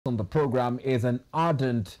on the program is an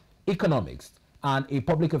ardent economist and a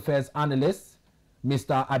public affairs analyst,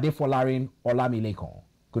 Mr. Adefolarin Olamilekan.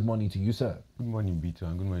 Good morning to you, sir. Good morning, Bito,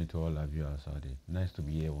 and good morning to all our viewers out there. Nice to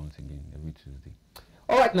be here once again every Tuesday.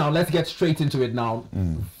 All right, now let's get straight into it now.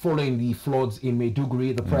 Following the floods in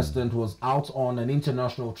Maiduguri, the president was out on an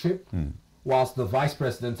international trip, whilst the vice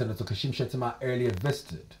president, Senator Kashim Shettima, earlier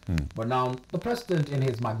visited. But now the president, in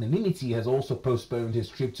his magnanimity, has also postponed his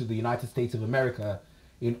trip to the United States of America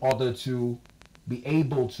in order to be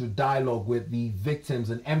able to dialogue with the victims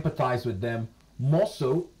and empathize with them. More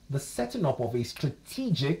so, the setting up of a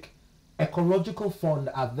strategic ecological fund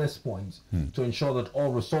at this point to ensure that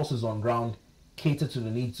all resources on ground cater to the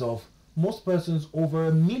needs of most persons, over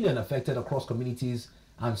 1 million affected across communities,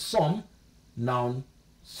 and some now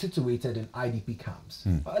situated in IDP camps.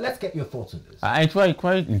 Let's get your thoughts on this. It's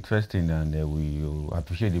quite interesting, and we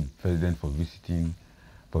appreciate the president for visiting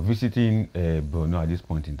Borno at this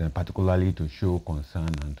point in time, particularly to show concern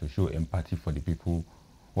and to show empathy for the people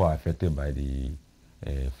who are affected by the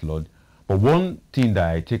flood. But one thing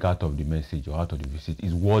that I take out of the message or out of the visit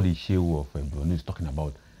is what the Shehu of Borno is talking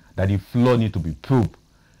about, that the flood need to be probed.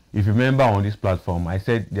 If you remember on this platform, I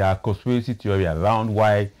said there are conspiracy theory around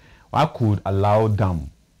why could allow dam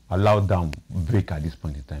break at this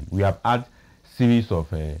point in time. We have had series of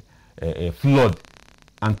flood,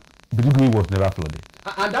 and Maiduguri was never flooded.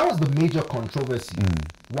 And that was the major controversy.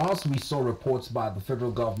 Whilst we saw reports by the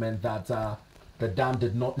federal government that the dam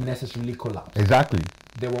did not necessarily collapse. Exactly.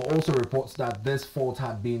 There were also reports that this fault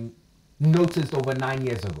had been noticed over 9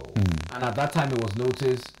 years ago. And at that time it was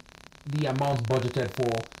noticed, the amount budgeted for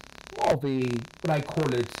more of a, what I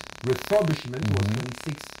call it, refurbishment was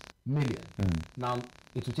 26 million. Now,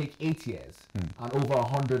 it will take 8 years and over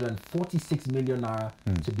 146 million naira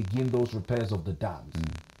to begin those repairs of the dams.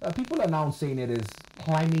 People are now saying it is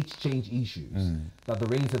climate change issues, that the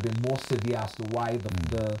rains have been more severe as to why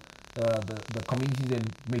the communities in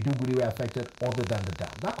Maiduguri were affected other than the dam.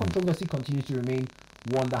 That controversy continues to remain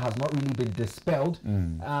one that has not really been dispelled.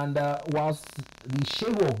 And whilst the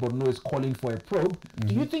Shehu of Borno is calling for a probe,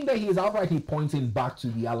 do you think that he is outrightly pointing back to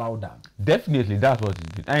the Alau Dam? Definitely, that's what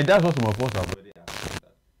it is. And that's what some of us have already asked.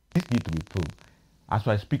 This needs to be probed. As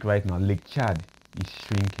I speak right now, Lake Chad is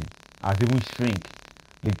shrinking. As even shrink,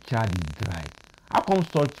 Lake Chad is dry. How come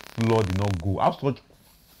such flood did not go? How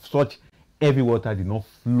such heavy water did not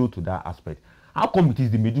flow to that aspect? How come it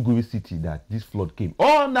is the Maiduguri city that this flood came?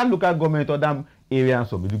 All that local government or that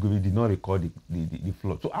areas of Maiduguri did not record the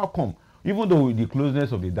flood. So how come? Even though the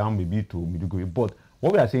closeness of the dam may be to Maiduguri, but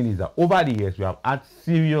what we are saying is that over the years we have had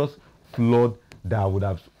serious flood that would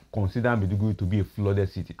have considered Maiduguri to be a flooded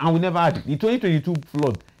city. And we never had it. The 2022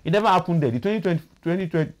 flood, it never happened there. The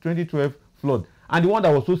 2012 flood, and the one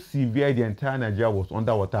that was so severe the entire Nigeria was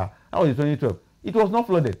underwater, that was the 2012. It was not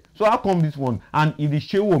flooded. So how come this one? And if the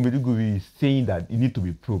Shehu of Maiduguri is saying that it needs to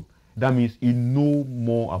be probed, that means he knows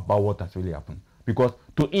more about what has really happened. Because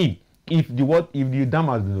to him, if the dam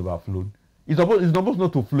has been overflowed, it's supposed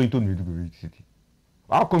not to flow into the Maiduguri city.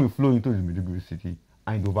 How come it flow into the Maiduguri city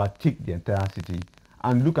and it overtake the entire city?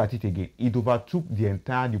 And look at it again, it overtook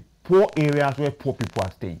the poor areas where poor people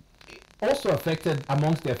are staying. Also affected,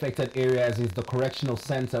 amongst the affected areas, is the correctional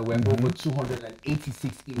center where over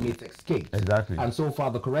 286 inmates escaped. Exactly. And so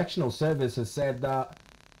far, the correctional service has said that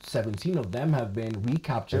 17 of them have been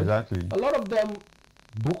recaptured. Exactly. A lot of them,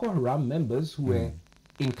 Boko Haram members who were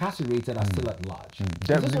incarcerated, are still at large.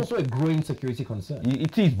 Is this also a growing security concern?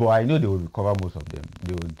 It is, but I know they will recover most of them.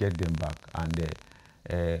 They will get them back. And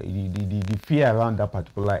the fear around that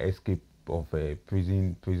particular escape of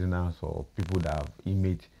prisoners or people that have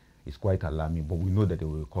inmates is quite alarming, but we know that they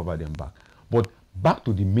will recover them back. But back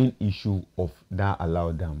to the main issue of that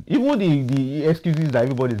Alau Dam. Even the excuses that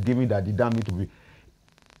everybody is giving that the dam need to be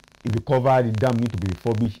recovered, the dam need to be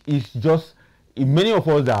refurbished, it's just, many of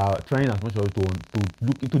us are trying as much as to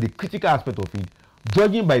look into the critical aspect of it,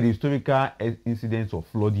 judging by the historical incidents of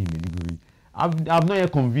flooding in Maiduguri. I'm not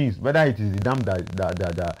yet convinced whether it is the dam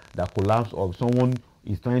that collapsed or someone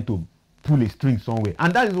is trying to pull a string somewhere.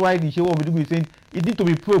 And that is why the Shehu of Maiduguri is saying it needs to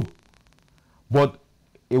be probed. But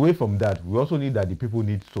away from that, we also need that the people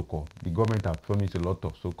need succor. The government has promised a lot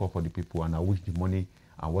of succor for the people, and I wish the money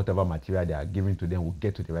and whatever material they are giving to them will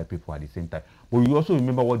get to the right people at the same time. But we also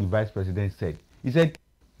remember what the vice president said. He said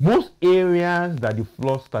most areas that the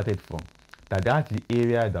flood started from, that's the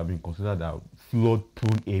area that have been considered a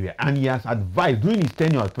flood-prone area. And he has advised during his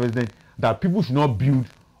tenure as president that people should not build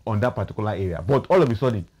on that particular area. But all of a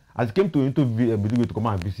sudden, as he came to Maiduguri to come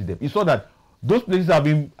and visit them, he saw that those places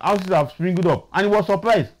houses have sprinkled up, and he was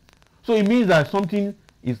surprised. So it means that something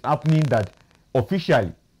is happening, that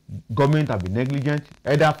officially government have been negligent,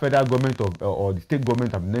 either federal government or the state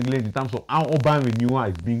government have been negligent in terms of how urban renewal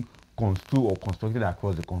is being construed or constructed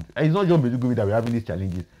across the country. And it's not just Maiduguri that we're having these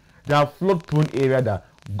challenges. There are flood-prone areas that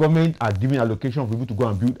government are giving allocation for people to go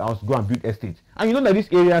and build houses, go and build estates. And you know that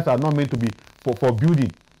these areas are not meant to be for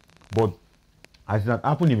building. But as it has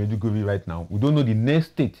happened in Maiduguri right now, we don't know the next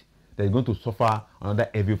state that is going to suffer another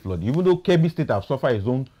heavy flooding. Even though Kebbi State have suffered its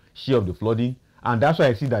own share of the flooding, and that's why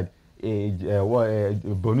I see that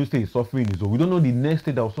Borno State is suffering. So we don't know the next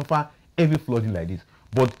state that will suffer heavy flooding like this.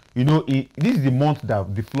 But you know, this is the month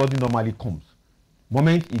that the flooding normally comes.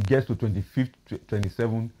 Moment it gets to 25th,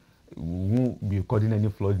 27th, we won't be recording any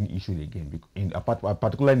flooding issue again,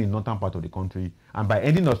 particularly in the northern part of the country. And by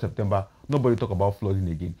ending of September, nobody talk about flooding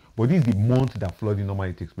again. But this is the month that flooding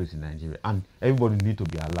normally takes place in Nigeria, and everybody needs to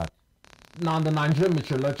be alert. Now, the Nigerian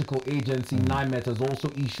Meteorological Agency, NIMET, has also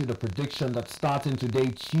issued a prediction that starting today,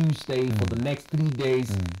 Tuesday, for the next 3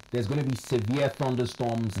 days, there's going to be severe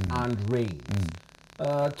thunderstorms and rains.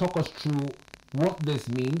 Talk us through what this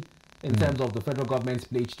means in terms of the federal government's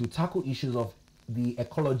pledge to tackle issues of the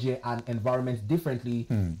ecology and environment differently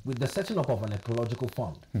with the setting up of an ecological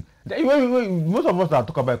fund. Most of us that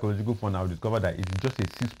talk about ecological fund have discovered that it's just a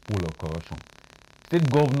cesspool of corruption. State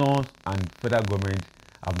governors and federal government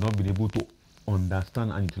have not been able to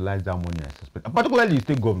understand and utilize that money, I suspect, and particularly the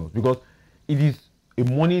state governors, because it is a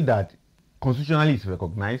money that constitutionally is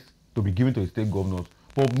recognized to be given to the state governors.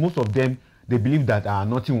 But most of them, they believe that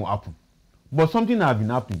nothing will happen. But something has been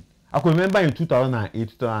happening. I can remember in 2008,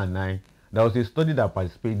 2009, there was a study that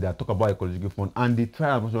participated that talked about ecological fund, and they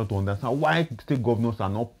tried to understand why state governors are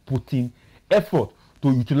not putting effort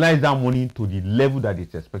to utilize that money to the level that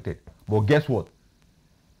it's expected. But guess what?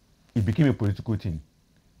 It became a political thing.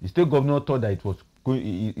 The state governor thought that it was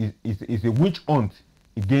it's a witch hunt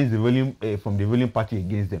against the ruling from the ruling party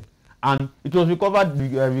against them, and it was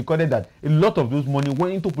recorded that a lot of those money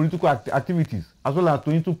went into political activities as well as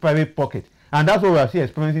into private pockets, and that's what we are still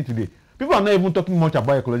experiencing today. People are not even talking much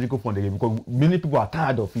about ecological fund again because many people are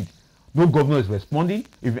tired of it. No governor is responding.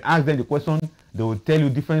 If you ask them the question, they will tell you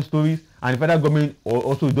different stories, and the federal government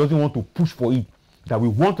also doesn't want to push for it, that we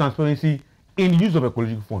want transparency in the use of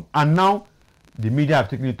ecological fund. And now the media have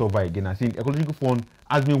taken it over again and saying ecological fund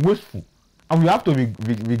has been wasteful, and we have to be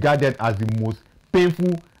regarded as the most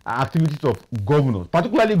painful activities of governors,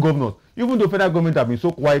 particularly governors. Even though federal government have been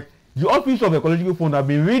so quiet, the office of ecological fund have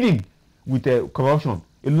been reading with corruption.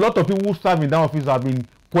 A lot of people who serve in that office have been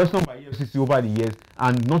questioned by EFCC over the years,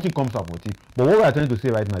 and nothing comes up with it. But what we are trying to say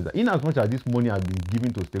right now is that in as much as this money has been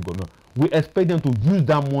given to state governors, we expect them to use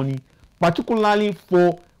that money particularly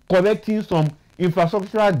for correcting some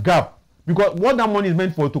infrastructural gap. Because what that money is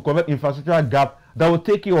meant for, to correct infrastructural gap that will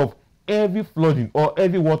take care of every flooding or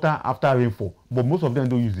every water after rainfall. But most of them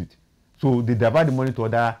don't use it. So they divert the money to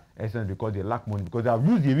other essence because they lack money, because they have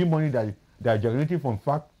used the every money that they are generating from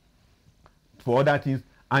fact for other things,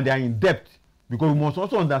 and they are in debt. Because we must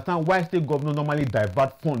also understand why state governors normally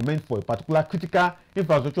divert funds meant for a particular critical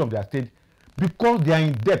infrastructure of their state. Because they are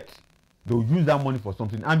in debt, they will use that money for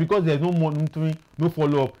something, and because there is no monitoring, no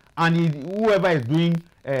follow-up, and whoever is doing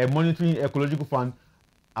monitoring ecological fund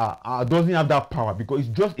doesn't have that power, because it's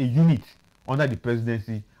just a unit under the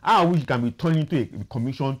presidency. I wish it can be turned into a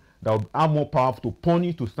commission that will have more power to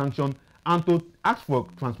punish, to sanction, and to ask for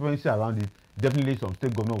transparency around it. Definitely some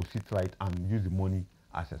state governor will sit right and use the money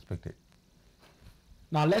as expected.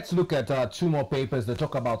 Now let's look at two more papers that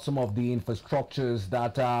talk about some of the infrastructures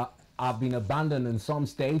that have been abandoned in some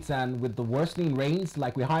states, and with the worsening rains,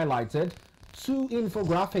 like we highlighted, two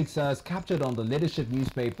infographics as captured on the Leadership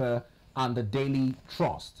newspaper and the Daily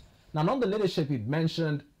Trust. Now, on the Leadership, it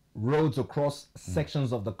mentioned roads across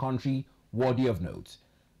sections of the country worthy of note,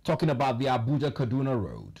 talking about the Abuja-Kaduna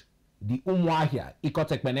Road, the Umuahia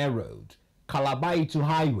Ikotekpene Road, Calabar-Itu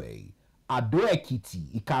Highway,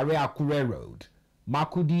 Ado-Ekiti Ikare-Akure Road,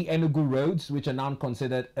 Makudi-Enugu roads, which are now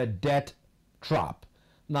considered a death trap.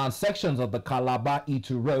 Now, sections of the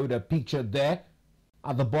Calabar-Itu Road are pictured there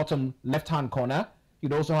at the bottom left-hand corner.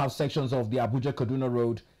 You'd also have sections of the Abuja-Kaduna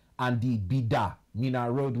Road and the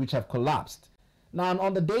Bida-Mina Road, which have collapsed. Now,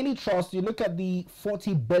 on the Daily Trust, you look at the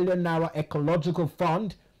 40 billion naira ecological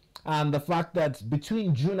fund and the fact that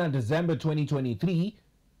between June and December 2023,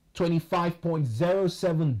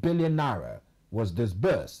 25.07 billion naira was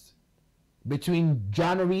disbursed. Between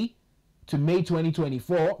January to May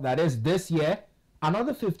 2024, that is this year,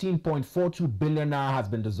 another 15.42 billion naira has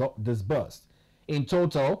been disbursed. In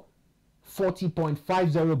total,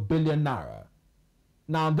 40.50 billion naira.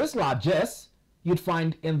 Now, this largesse you'd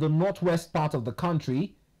find in the northwest part of the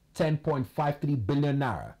country, 10.53 billion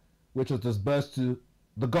naira, which was disbursed to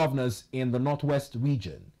the governors in the northwest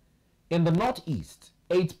region. In the Northeast,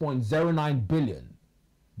 8.09 billion.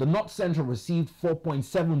 The North Central received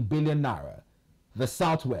 4.7 billion naira. The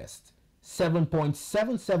Southwest,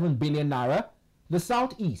 7.77 billion naira. The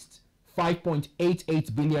Southeast,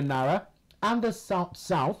 5.88 billion naira. And the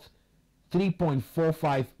South,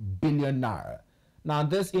 3.45 billion naira. Now,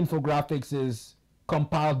 this infographics is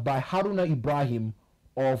compiled by Haruna Ibrahim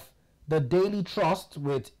of the Daily Trust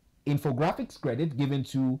with infographics credit given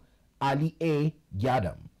to Ali A.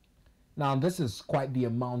 Yadam. Now, this is quite the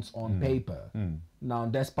amounts on paper. Now,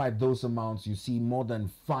 despite those amounts, you see more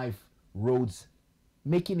than 5 roads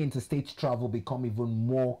making interstate travel become even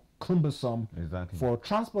more cumbersome for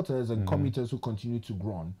transporters and commuters who continue to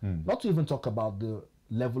groan. Not to even talk about the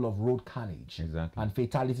level of road carnage and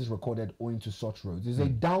fatalities recorded owing to such roads. There's a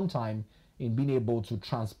downtime in being able to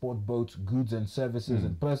transport both goods and services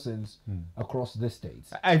and persons across the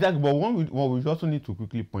states. Exactly, but what we also need to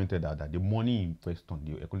quickly point out that the money in question,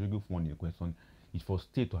 the ecological fund in question, is for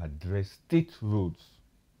state to address state roads,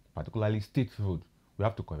 particularly state roads. We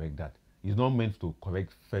have to correct that. It's not meant to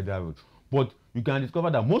correct federal roads. But you can discover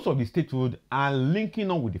that most of the state roads are linking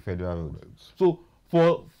up with the federal roads. So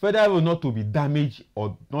for federal road not to be damaged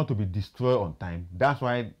or not to be destroyed on time, that's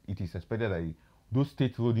why it is expected that those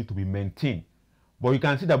state roads need to be maintained. But you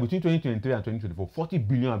can see that between 2023 and 2024, 40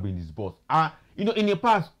 billion have been disbursed. In the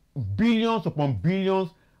past, billions upon billions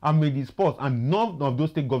have been disbursed, and none of those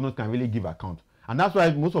state governors can really give account. And that's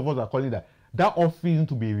why most of us are calling that office need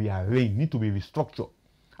to be rearranged, need to be restructured.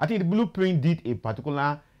 I think the blueprint did a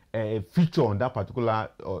particular feature on that particular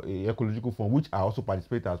ecological fund, which I also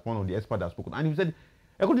participated as one of the experts that spoke. And he said,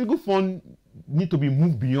 ecological fund need to be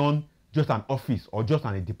moved beyond just an office or just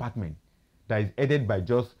a department that is headed by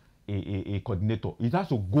just a coordinator. It has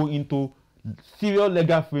to go into serious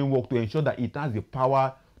legal framework to ensure that it has the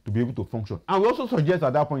power to be able to function. And we also suggest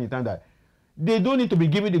at that point in time that they don't need to be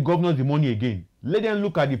giving the governors the money again. Let them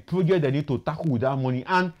look at the project they need to tackle with that money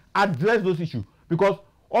and address those issues. Because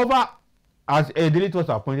as a Daily Trust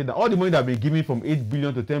have pointed out, all the money that have been given from 8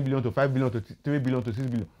 billion to 10 billion to 5 billion to 3 billion to 6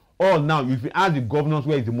 billion, all now, if you ask the governors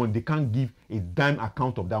where is the money, they can't give a dime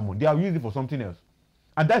account of that money. They have used it for something else.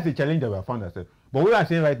 And that's a challenge that we have found ourselves. But we are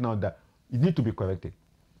saying right now that it needs to be corrected.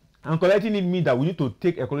 And correcting it means that we need to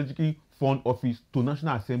take ecological fund office to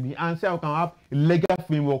National Assembly and say we can have a legal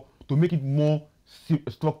framework to make it more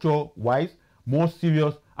structure-wise, more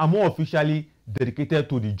serious, and more officially dedicated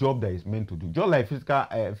to the job that is meant to do. Just like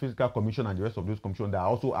fiscal commission and the rest of those commissions that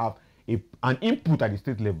also have an input at the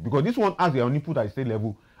state level, because this one has an input at the state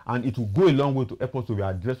level, and it will go a long way to help us to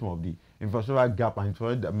address some of the infrastructural gap and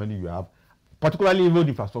infrastructure money you have, particularly road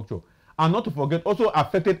infrastructure. And not to forget, also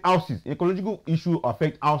affected houses. Ecological issue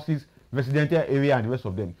affect houses, residential area, and the rest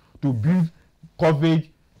of them. To build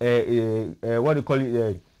coverage, areas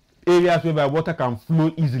whereby water can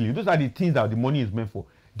flow easily. Those are the things that the money is meant for.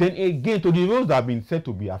 Then again, to the roads that have been said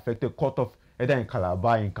to be affected, cut off either in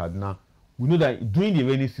Calabar, in Kaduna, we know that during the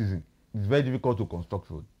rainy season, it's very difficult to construct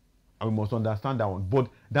roads. And we must understand that one. But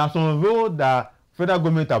there are some roads that federal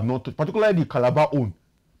government have not touched, particularly the Calabar own.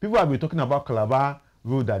 People have been talking about Calabar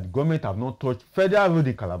road that the government have not touched. Federal road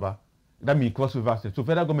in Calabar, that means Cross River State. So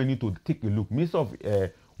federal government need to take a look. Minister of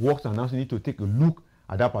Works and Housing need to take a look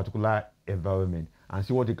at that particular environment and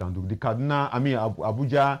see what they can do. The Kaduna,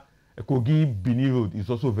 Abuja, Kogi, Bini road is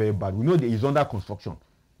also very bad. We know that it's under construction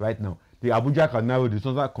right now. The Abuja Kaduna road is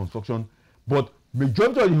under construction, but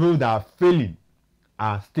majority of the roads that are failing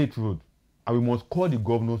are state roads, and we must call the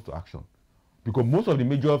governors to action because most of the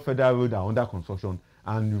major federal roads are under construction,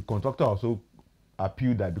 and the contractor also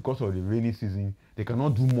appeal that because of the rainy season they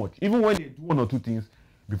cannot do much. Even when they do one or two things,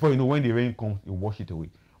 before you know, when the rain comes, it wash it away.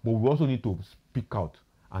 But we also need to speak out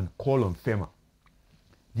and call on FEMA.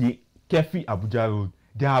 The Kefi Abuja road,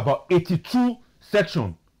 there are about 82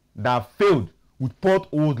 sections that have failed with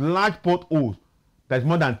potholes, large potholes that is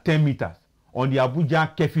more than 10 meters on the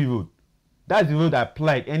Abuja Kefi road. That's the road I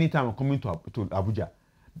applied anytime I'm coming to Abuja.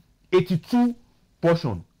 82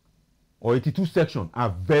 portions or 82 sections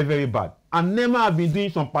are very, very bad. And NEMA have been doing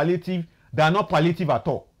some palliative that are not palliative at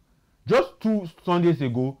all. Just 2 Sundays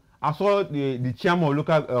ago, I saw the chairman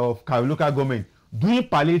of Kari local government doing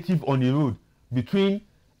palliative on the road between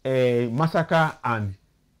Massacre and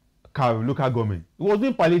Kari local government. It was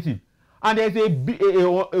doing palliative. And there's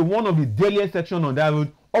one of the deadliest sections on that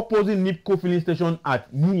road opposite NIPCO filling station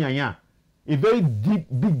at Ninyanya. A very deep,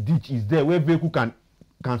 big ditch is there where vehicle can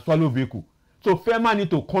swallow vehicle. So FEMA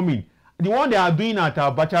need to come in. The one they are doing at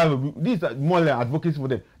Abacha Road, these are more like advocacy for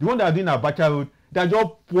them. The one they are doing at Abacha Road, they are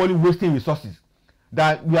just poorly wasting resources.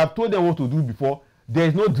 That we have told them what to do before. There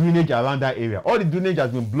is no drainage around that area. All the drainage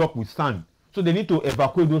has been blocked with sand. So they need to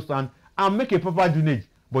evacuate those sand and make a proper drainage.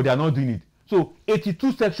 but they are not doing it. So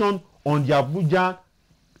 82 section on the Abuja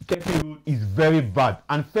Kefi Road is very bad,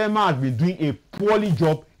 and FEMA has been doing a poorly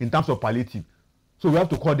job in terms of palliative. So we have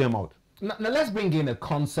to call them out. Now let's bring in a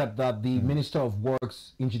concept that the Minister of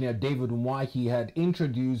Works, Engineer David Umahi, had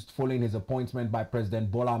introduced following his appointment by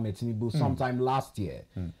President Bola Ahmed Tinubu sometime last year.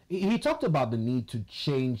 He talked about the need to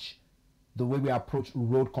change the way we approach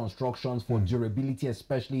road constructions for durability,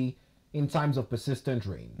 especially in times of persistent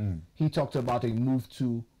rain. He talked about a move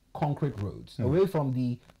to concrete roads, away from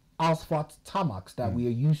the asphalt tarmacs that we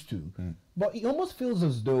are used to. But it almost feels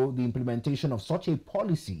as though the implementation of such a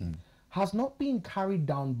policy has not been carried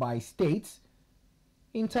down by states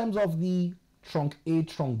in terms of the trunk A,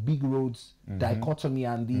 trunk B roads dichotomy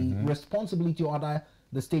and the responsibility of either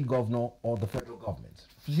the state governor or the federal government.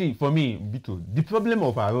 See, for me, Bito, the problem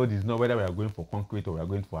of our road is not whether we are going for concrete or we are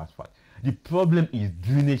going for asphalt. The problem is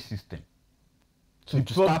drainage system. So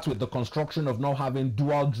to start with, the construction of not having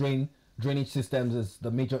dual drainage systems is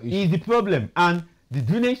the major issue. Is the problem, and the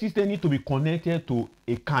drainage system needs to be connected to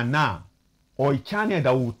a canal or a channel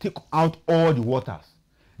that will take out all the waters.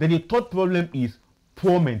 Then the third problem is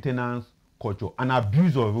poor maintenance culture and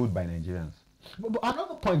abuse of road by Nigerians. But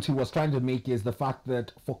another point he was trying to make is the fact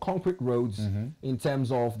that for concrete roads, in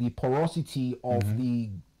terms of the porosity of the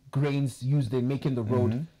grains used in making the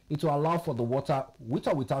road, it will allow for the water, with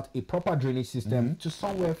or without a proper drainage system, to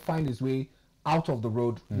somewhere find its way out of the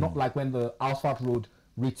road, not like when the asphalt road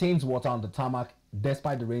retains water on the tarmac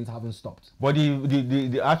despite the rains having stopped. But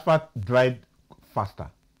the asphalt dried faster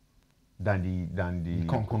than the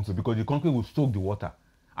concrete, because the concrete will soak the water.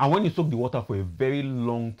 And when you soak the water for a very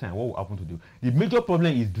long time, what will happen to you? The major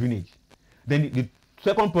problem is drainage. Then the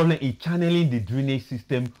second problem is channeling the drainage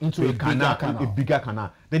system into a bigger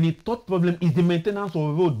canal. Then the third problem is the maintenance of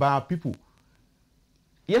the road by our people.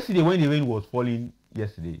 Yesterday, when the rain was falling,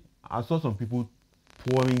 I saw some people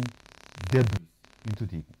pouring debris into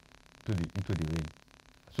the rain,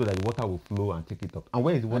 so that the water will flow and take it up. And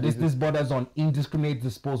where is what? This borders on indiscriminate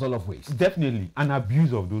disposal of waste. Definitely, an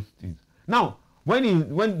abuse of those things. Now, when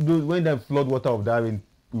the flood water of that rain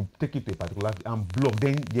will take it to a particular and block,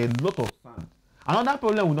 then there are a lot of sand. Another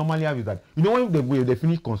problem we normally have is that, you know, when they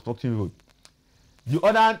finish constructing road, the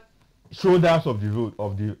other shoulders of the road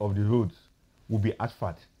of the roads will be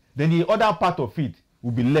asphalt. Then the other part of it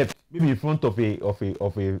will be left, maybe in front of a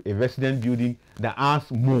resident building that has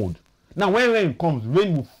mold. Now, when rain comes,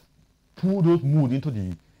 rain will pull those mold into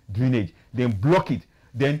the drainage, then block it.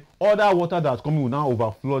 Then other water that's coming will now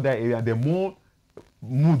overflow that area. The more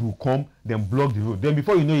mold will come, then block the road. Then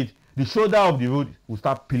before you know it, the shoulder of the road will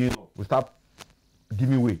start peeling up, will start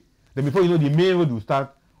giving way. Then before you know, the main road will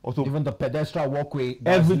start also. Even the pedestrian walkway,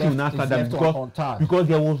 everything will now start that because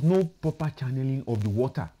there was no proper channeling of the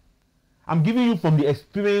water. I'm giving you from the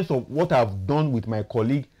experience of what I've done with my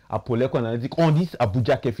colleague Adefolarin Olamilekan on this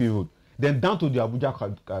Abuja Kefi Road, then down to the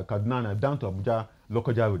Abuja Kaduna and down to Abuja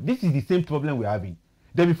Lokoja Road. This is the same problem we're having.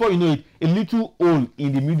 Then before you know it, a little hole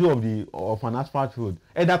in the middle of an asphalt road,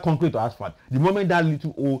 either concrete or asphalt. The moment that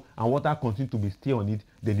little hole and water continues to be stay on it,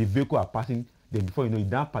 then the vehicle are passing. Then before you know it,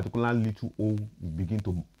 that particular little hole will begin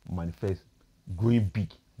to manifest, growing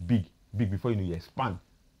big. Before you know, you expand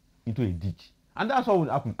into a ditch, and that's what will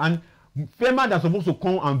happen. And FEMA that's supposed to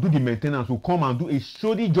come and do the maintenance will come and do a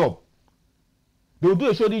shoddy job. They will do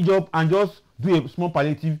a shoddy job and just do a small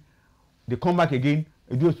palliative. They come back again,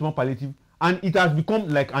 they do a small palliative. And it has become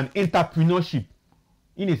like an entrepreneurship,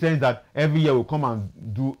 in a sense that every year we'll come and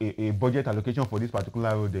do a budget allocation for this particular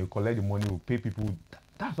road. They'll collect the money, we'll pay people.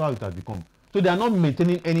 That's how it has become. So they are not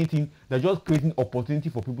maintaining anything. They're just creating opportunity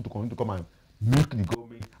for people to come and milk the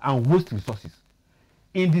government and waste resources.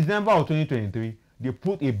 In December of 2023, they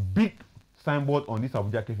put a big signboard on this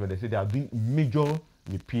Abuja case where they say they are doing major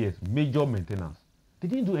repairs, major maintenance. They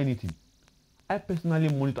didn't do anything. I personally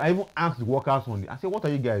monitor. I even asked the workers on it. I said, what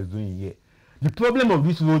are you guys doing here? The problem of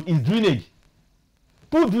this road is drainage.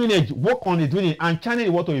 Put drainage, work on the drainage, and channel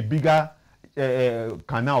the water to a bigger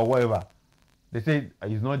canal or whatever. They say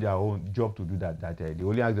it's not their own job to do that. They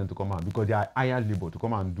only ask them to come out because they are hired labor to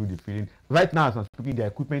come and do the filling. Right now, as I'm speaking, their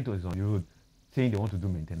equipment is on the road saying they want to do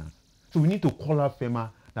maintenance. So we need to call out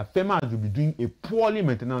FEMA. That FEMA will be doing a poorly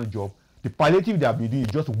maintenance job. The palliative they have been doing is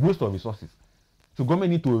just waste of resources. So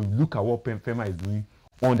government need to look at what FEMA is doing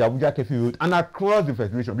on the Abuja Kefi Road and across the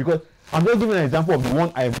federation, because I'm just giving an example of the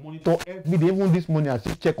one I monitor every day. Even this morning I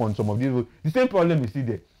still check on some of these roads. The same problem is still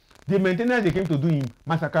there. The maintenance they came to do in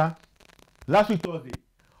Massacre last week Thursday,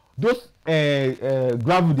 those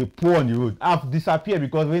gravel they pour on the road have disappeared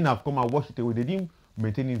because rain have come and washed it away. They didn't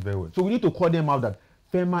maintain it very well. So we need to call them out that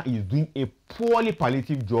FEMA is doing a poorly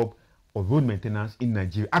palliative job of road maintenance in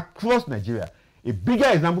Nigeria, across Nigeria. A bigger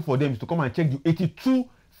example for them is to come and check the 82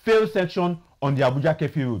 failed section on the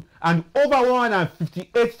Abuja-Kefi road and over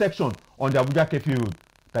 158 section on the Abuja-Kefi road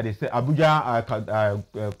that they say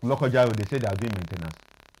Lokoja road, they say they are doing maintenance.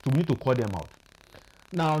 So we need to call them out.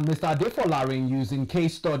 Now, Mr. Adefolarin, using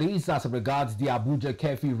case studies as regards the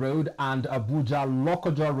Abuja-Kefi road and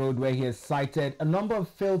Abuja-Lokoja road, where he has cited a number of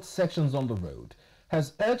failed sections on the road,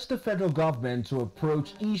 has urged the federal government to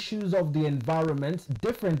approach issues of the environment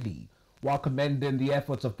differently, while commending the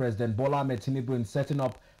efforts of President Bola Ahmed Tinubu in setting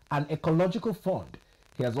up an ecological fund.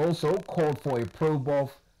 He has also called for a probe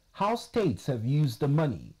of how states have used the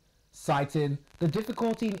money, citing the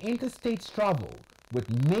difficulty in interstate travel with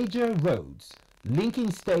major roads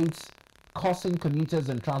linking states, causing commuters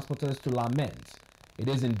and transporters to lament. It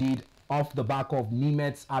is indeed off the back of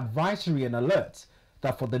NIMET's advisory and alert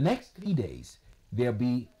that for the next 3 days, there'll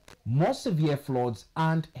be more severe floods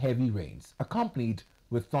and heavy rains, accompanied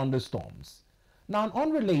with thunderstorms. Now,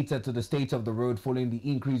 unrelated to the state of the road following the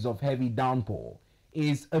increase of heavy downpour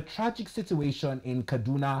is a tragic situation in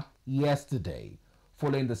Kaduna yesterday,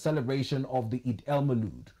 following the celebration of the Eid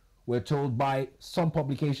el-Maulud. We're told by some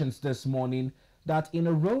publications this morning that in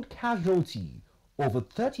a road casualty, over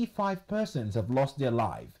 35 persons have lost their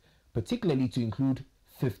life, particularly to include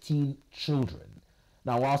 15 children.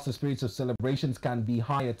 Now, whilst the spirits of celebrations can be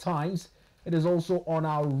high at times, it is also on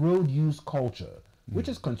our road use culture, which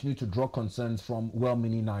has continued to draw concerns from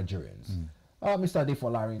well-meaning Nigerians. Mr.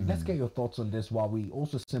 Adefolarin, let's get your thoughts on this while we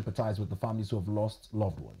also sympathize with the families who have lost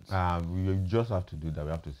loved ones. We just have to do that. We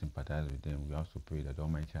have to sympathize with them. We have to pray that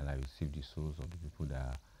Almighty Allah will save the souls of the people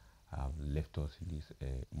that have left us in this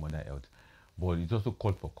mother earth. But it's also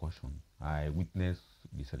called for caution. I witnessed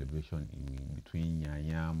the celebration between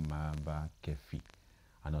Nyanya, Maba, Kefi,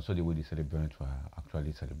 and also the way the celebrants were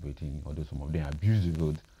actually celebrating, although some of them abused the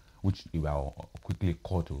road, which they were quickly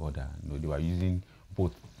called to order. You know, they were using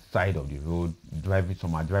both sides of the road, driving.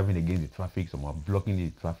 Some are driving against the traffic, some are blocking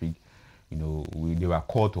the traffic. You know, they were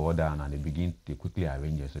called to order, and they quickly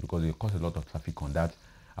arranged it. So because they caused a lot of traffic on that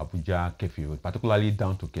Abuja-Kefi road, particularly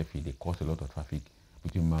down to Kefi, they caused a lot of traffic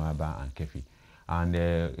between Maraba and Kefi. And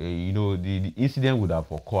you know, the incident would have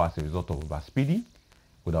occurred as a result of overspeeding,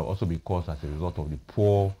 would have also been caused as a result of the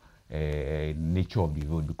poor nature of the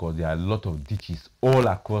road, because there are a lot of ditches all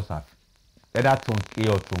across either trunk A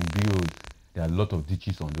or trunk B road. There are a lot of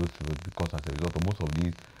ditches on those roads because as a result of most of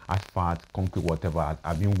these asphalt, concrete, whatever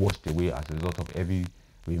are being washed away as a result of heavy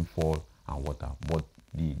rainfall and water. But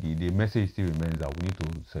the message still remains that we need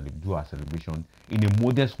to do our celebration in a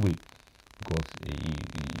modest way, because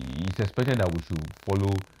it's expected that we should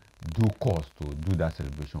follow due course to do that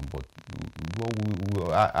celebration. But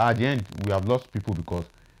at the end, we have lost people because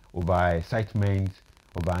over excitement,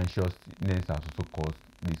 over anxiousness has also caused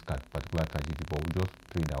this particular tragedy. But we just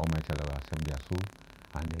pray that Almighty Allah will accept their soul,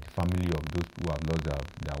 and the family of those who have lost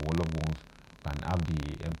their loved ones can have the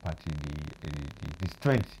empathy, the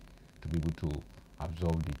strength to be able to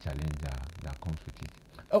absorb the challenge that comes with it.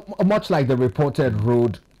 Much like the reported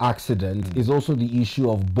road accident is also the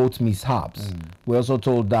issue of boat mishaps. We're also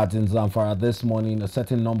told that in Zamfara this morning, a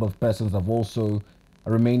certain number of persons have also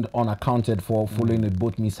remained unaccounted for following the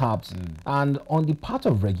boat mishaps. And on the part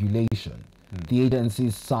of regulation, the agency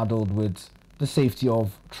is saddled with the safety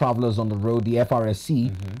of travelers on the road, the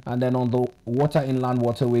FRSC, and then on the inland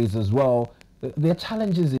waterways as well. There are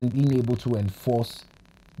challenges in being able to enforce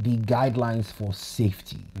the guidelines for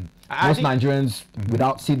safety. Most Nigerians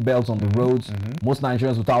without seat belts on the roads, most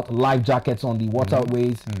Nigerians without life jackets on the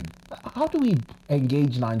waterways. How do we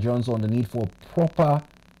engage Nigerians on the need for proper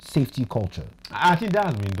safety culture? I think that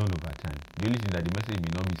has been done over time. The only thing that the message may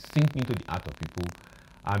not be sink into the heart of people,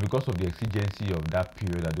 and because of the exigency of that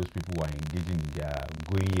period that those people were engaging in their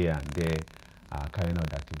going here and there, carrying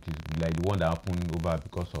out activities, like the one that happened over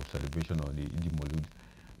because of celebration of the Maulud.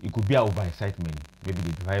 It could be an over-excitement. Maybe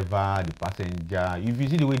the driver, the passenger. If you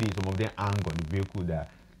see the way some of them hang on the vehicle that are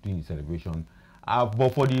doing the celebration. But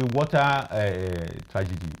for the water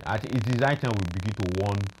tragedy, I think it is high time we begin to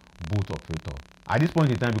warn boat operator. At this point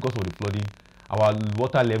in time, because of the flooding, our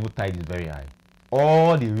water level tide is very high.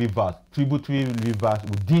 All the rivers, tributary rivers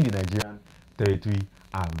within the Nigerian territory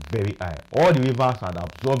are very high. All the rivers are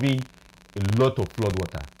absorbing a lot of flood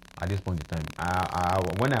water at this point in time.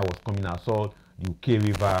 When I was coming, I saw the UK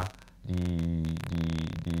River,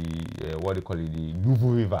 what they call it, the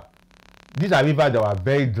Luvu River. These are rivers that were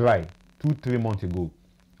very dry 2-3 months ago,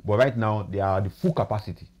 but right now they are the full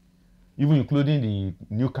capacity, even including the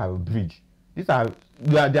New Carroll Bridge. These are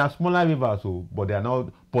they are smaller rivers, but they are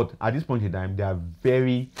not. But at this point in time, they are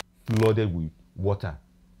very flooded with water,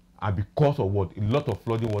 and because of what, a lot of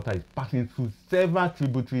flooding water is passing through several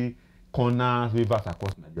tributary corners, rivers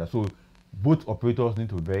across Nigeria. So both operators need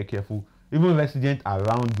to be very careful. Even residents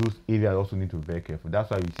around those areas also need to be very careful. That's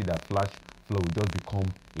why you see that flash flood will just become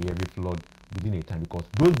a heavy flood within a time, because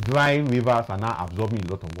those dry rivers are now absorbing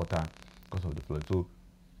a lot of water because of the flood. So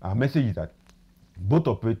our message is that both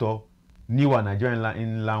operators, NIWA, Nigerian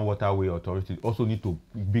Inland Waterway Authority, also need to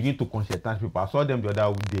begin to conscientize people. I saw them the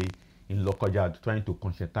other day in Lokoja trying to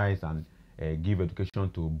conscientize and give education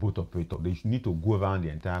to both operators. They need to go around the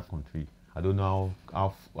entire country. I don't know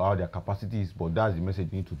how their capacity is, but that's the message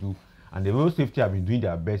they need to do. And the road safety have been doing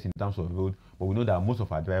their best in terms of road, but we know that most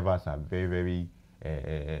of our drivers are very, very,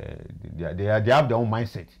 they have their own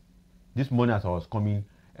mindset. This morning as I was coming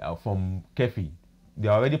from Kefi, they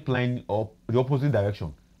are already planning up the opposite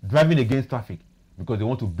direction, driving against traffic, because they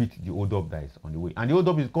want to beat the hold up that is on the way. And the hold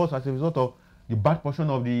up is caused as a result of the bad portion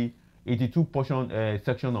of the 82 portion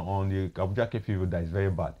section on the Abuja Kefi road that is very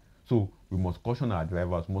bad. So we must caution our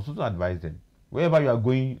drivers, must also advise them, wherever you are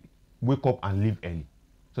going, wake up and leave early,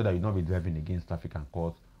 so that you not be driving against traffic and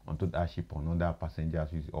cause untold hardship on other passengers,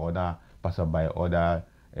 or other passerby, other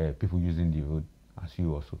people using the road as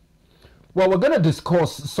you also. Well, we're going to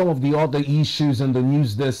discuss some of the other issues in the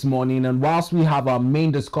news this morning. And whilst we have our main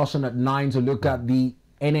discussion at 9 to look at the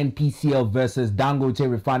NNPCL versus Dangote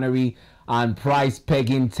refinery and price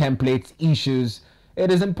pegging template issues, it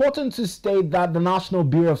is important to state that the National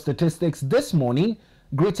Bureau of Statistics this morning,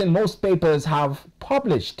 greeting most papers, have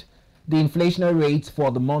published the inflationary rates for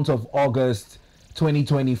the month of August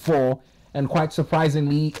 2024. And quite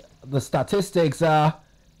surprisingly, the statistics are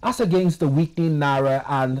as against the weakening Naira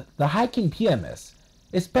and the hiking PMS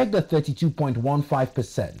is pegged at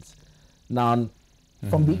 32.15%. Now,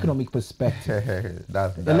 from the economic perspective,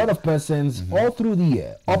 a lot of persons all through the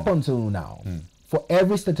year, up until now, for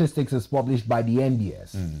every statistics that's published by the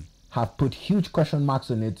NBS, have put huge question marks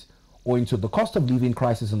on it, owing to the cost of living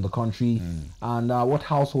crisis in the country and what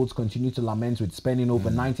households continue to lament with spending over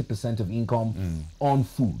 90% of income on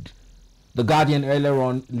food. The Guardian earlier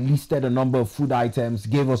on listed a number of food items,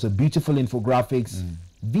 gave us a beautiful infographics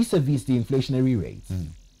vis-a-vis the inflationary rates.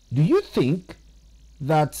 Do you think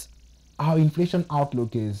that our inflation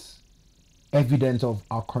outlook is evidence of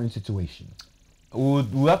our current situation?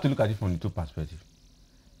 We have to look at it from the two perspectives.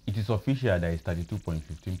 It is official that it's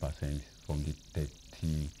 32.15% from the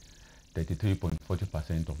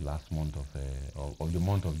 33.40% of last month of the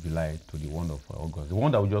month of July to the one of August. The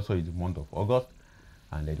one that we just saw is the month of August,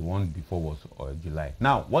 and the one before was July.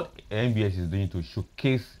 Now, what NBS is doing to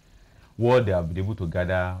showcase what they have been able to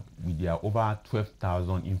gather with their over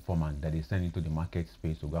 12,000 informants that they send into the market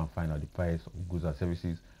space to go and find out the price of goods and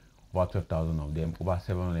services. Over 12,000 of them, over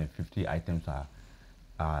 750 items are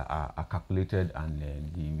calculated, and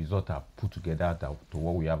the results are put together to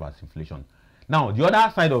what we have as inflation. Now, the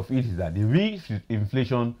other side of it is that the real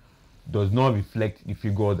inflation does not reflect the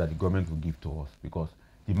figures that the government will give to us, because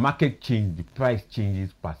the market change, the price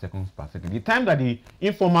changes per second. The time that the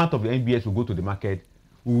informant of the NBS will go to the market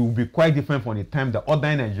will be quite different from the time that other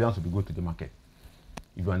Nigerians will go to the market,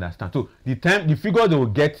 if you understand. So the figure they will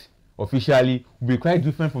get officially will be quite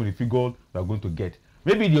different from the figure we are going to get.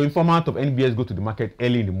 Maybe the informant of NBS go to the market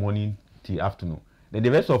early in the morning till afternoon. Then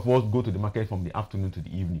the rest of us go to the market from the afternoon to the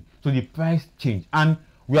evening. So the price change. And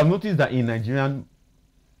we have noticed that in Nigerian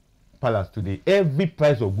palace today, every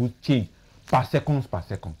price of goods change per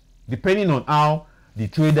second, depending on how the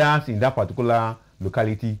traders in that particular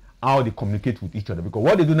locality, how they communicate with each other. Because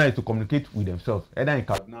what they do now is to communicate with themselves, either in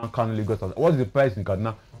Kaduna, Kano, Lagos. What is the price in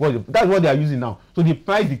Kaduna? That's what they are using now. So the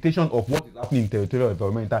price dictation of what is happening in territorial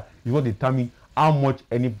environmental is what determines how much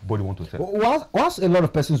anybody wants to sell. Whilst a lot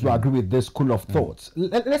of persons will agree with this school of thoughts,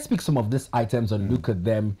 let's pick some of these items and look at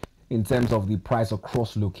them in terms of the price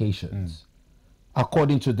across locations.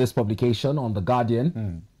 According to this publication on The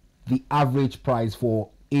Guardian, the average price for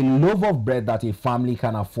a loaf of bread that a family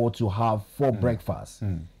can afford to have for breakfast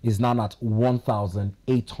is now at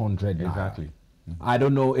 1,800 naira. Exactly. I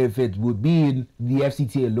don't know if it would be in the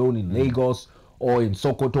FCT alone in Lagos, or in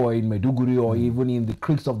Sokoto, or in Maiduguri, or even in the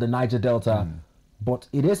creeks of the Niger Delta, but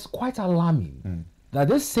it is quite alarming that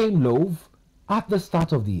this same loaf at the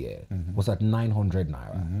start of the year was at 900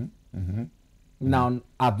 naira. Now,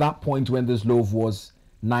 at that point when this loaf was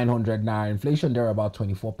 900 naira, inflation there about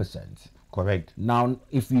 24%. Correct. Now,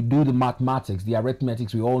 if you do the mathematics, the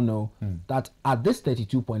arithmetics, we all know that at this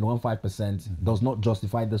 32.15% does not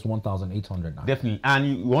justify this 1,800 naira. Definitely.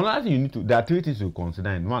 And one other thing there are three things to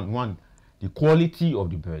consider. One, the quality of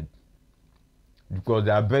the bread, because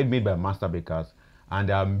there are bread made by master bakers and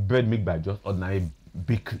there are bread made by just ordinary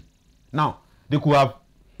bakery. Now, they could have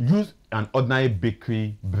used an ordinary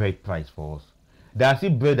bakery bread price for us. There are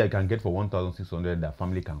still bread that you can get for 1,600 that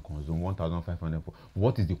family can consume, 1,500 for.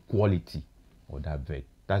 What is the quality of that bread?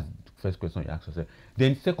 That's the first question you ask yourself.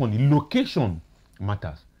 Then secondly, location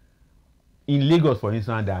matters. In Lagos, for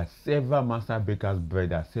instance, there are several master bakers bread,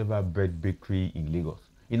 there are several bread bakery in Lagos.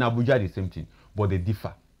 In Abuja, the same thing, but they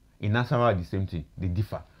differ. In Nasarawa, the same thing, they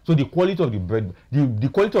differ. So the quality of the bread, the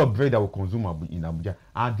quality of bread that we consume in Abuja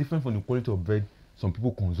are different from the quality of bread some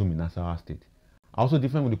people consume in Nasarawa State. Also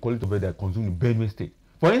different from the quality of bread that consume in Benue State.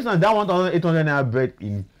 For instance, that 1,800 naira bread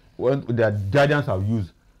in that guardians have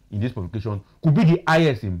used in this publication could be the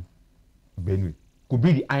highest in Benue, could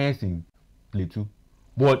be the highest in Plateau.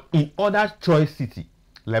 But in other choice cities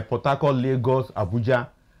like Port Harcourt, Lagos, Abuja,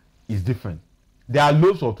 is different. There are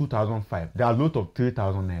loaves of 2,500, there are loaves of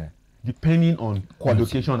 3,000 naira, depending on the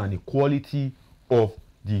location and the quality of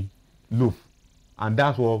the loaf. And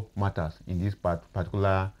that's what matters in this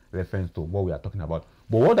particular reference to what we are talking about.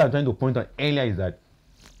 But what I'm trying to point out earlier is that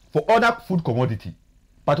for other food commodity,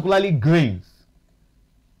 particularly grains,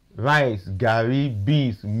 rice, gari,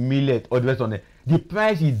 beans, millet, or the rest on it, the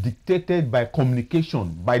price is dictated by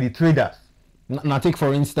communication, by the traders. Now take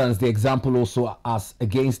for instance the example also as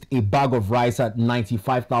against a bag of rice at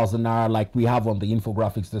 95,000 naira like we have on the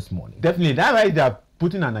infographics this morning. Definitely, that rice they are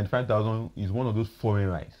putting at 95,000 is one of those foreign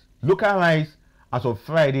rice. Local rice, as of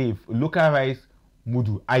Friday, local rice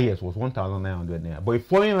mudu highest was 1,900 naira, but a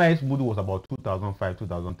foreign rice mudu was about 2,500,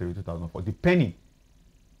 2,300, 2,400, depending.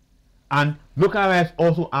 And local rice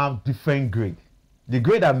also have different grade. The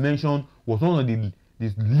grade I mentioned was one of the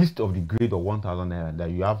list of the grade of 1,000 naira that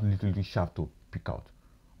you have literally sharp to pick out.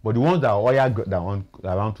 But the ones that are oil that on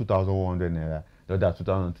around 2,100 naira, the other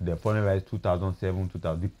 2,000, the foreign rice 2,700,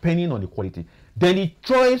 2,000, depending on the quality. Then the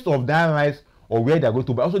choice of that rice or where they are going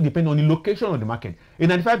to buy also depend on the location of the market. A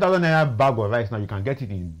 95,000 naira bag of rice now you can get it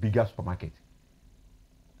in bigger supermarket.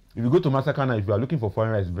 If you go to Masakana, if you are looking for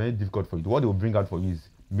foreign rice, it's very difficult for you. What they will bring out for you is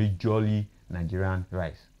majorly Nigerian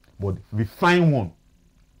rice, but refined one.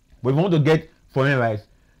 But if you want to get foreign rice,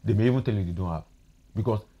 they may even tell you they don't have,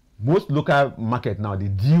 because most local market now they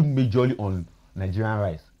deal majorly on Nigerian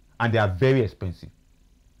rice and they are very expensive.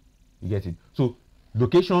 You get it? So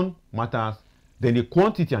location matters, then the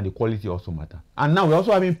quantity and the quality also matter. And now we're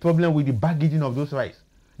also having problem with the baggaging of those rice.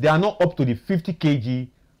 They are not up to the 50 kg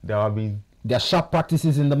that have been. There are sharp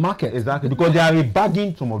practices in the market. Exactly, because they are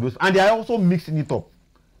rebagging some of those and they are also mixing it up.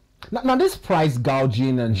 Now this price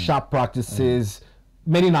gouging and sharp practices,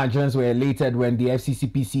 many Nigerians were elated when the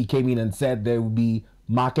FCCPC came in and said there will be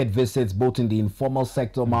market visits both in the informal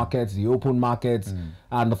sector markets, the open markets,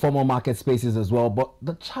 and the formal market spaces as well. But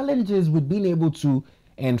the challenge is with being able to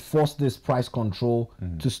enforce this price control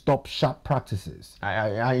to stop sharp practices.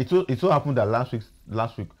 It so happened that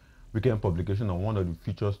last week weekend publication on one of the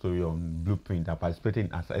feature story on Blueprint that participated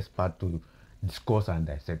as expert to discuss and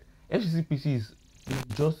dissect. FCCPC is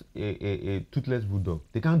just a toothless bulldog.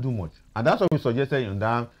 They can't do much, and that's what we suggested in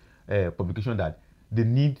that publication, that there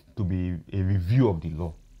need to be a review of the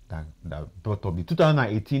law that brought up the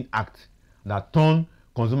 2018 Act that turned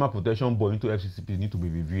Consumer Protection Board into FCCPC need to be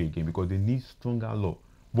reviewed again, because they need stronger law.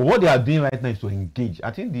 But what they are doing right now is to engage.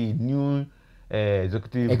 I think the new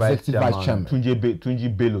executive vice chairman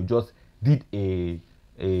Tunji Bello just did a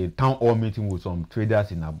town hall meeting with some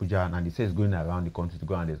traders in Abuja, and he says going around the country to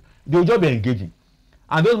go and they will just be engaging.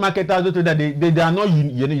 And those marketers, those traders, they are not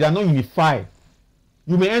unified.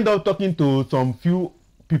 You may end up talking to some few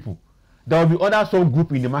people. There will be other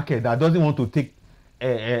subgroup in the market that doesn't want to take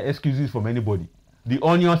excuses from anybody. The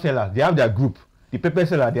onion sellers, they have their group. The pepper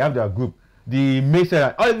seller, they have their group. The maize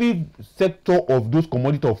seller, every sector of those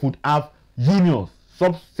commodity of food have unions,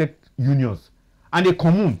 subset unions, and they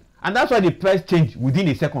commune. And that's why the price change within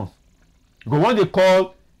a second. Because when they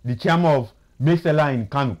call the chairman of maize seller in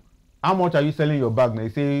Kano, how much are you selling your bag? They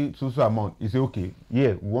say so amount. You say okay,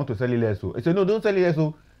 yeah, we want to sell it less. So they say no, don't sell it less.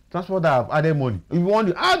 So transport have added money. If you want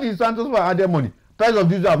to add this transport added money, price of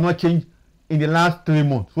diesel have not changed in the last 3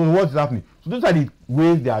 months. So what is happening? So those are the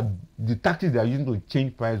ways the tactics they are using to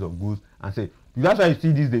change price of goods and say. That's why you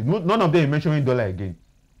see these days. None of them is mentioning dollar again.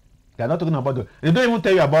 They are not talking about dollar. They don't even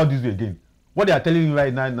tell you about this again. What they are telling you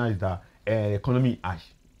right now is that economy ash.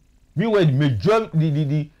 Meanwhile, the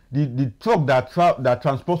majority, the truck that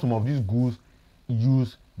transports some of these goods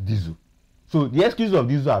use diesel. So the excuse of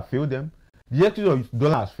diesel have failed them. The excuse of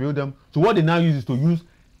dollar has failed them. So what they now use is to use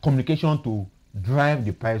communication to drive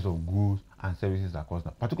the price of goods and services across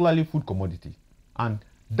that, particularly food commodities. And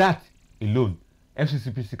that alone,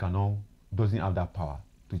 FCCPC doesn't have that power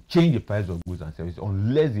to change the price of goods and services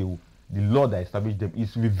unless the law that established them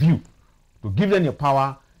is reviewed, to give them the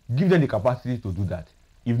power, give them the capacity to do that.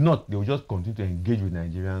 If not, they will just continue to engage with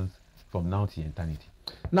Nigerians from now to eternity.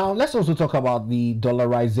 Now, let's also talk about the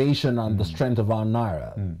dollarization and the strength of our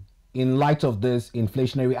naira. In light of this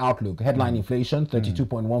inflationary outlook, headline inflation,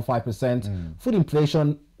 32.15%. Food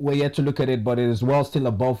inflation, we're yet to look at it, but it is well still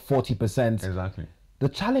above 40%. Exactly. The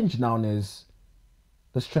challenge now is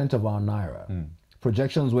the strength of our naira.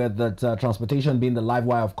 Projections were that transportation being the live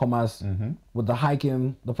wire of commerce, with the hike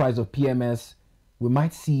in the price of PMS, we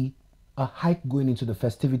might see a hike going into the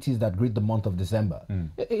festivities that greet the month of December.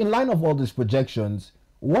 In line of all these projections,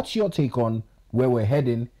 what's your take on where we're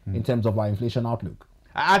heading in terms of our inflation outlook?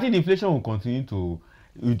 I think the inflation will continue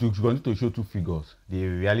to show two figures: the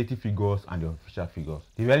reality figures and the official figures.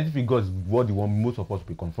 The reality figures is what the one most of us will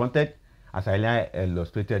be confronted, as I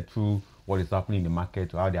illustrated through what is happening in the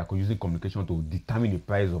market, how they are using communication to determine the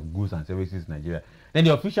price of goods and services in Nigeria. Then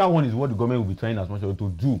the official one is what the government will be trying as much as to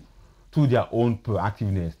do through their own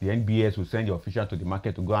proactiveness. The NBS will send the official to the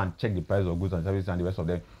market to go and check the price of goods and services and the rest of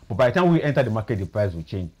them. But by the time we enter the market, the price will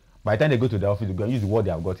change. By the time they go to the office, they go use the word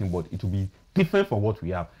they have gotten, but it will be different from what we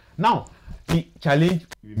have. Now, the challenge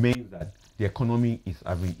remains that the economy is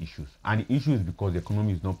having issues. And the issue is because the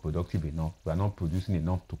economy is not productive enough. We are not producing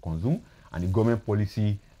enough to consume. And the government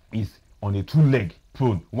policy is on a two-leg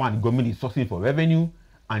prone. One, the government is sourcing for revenue,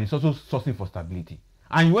 and it's also sourcing for stability.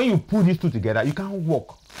 And when you put these two together, you can't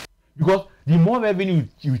work. Because the more revenue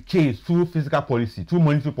you chase through fiscal policy, through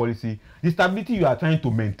monetary policy, the stability you are trying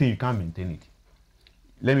to maintain, you can't maintain it.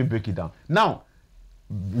 Let me break it down. Now,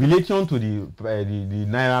 relation to the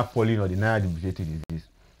naira falling or the naira depreciating is this.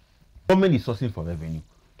 Government is sourcing for revenue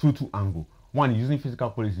through two angles. One is using fiscal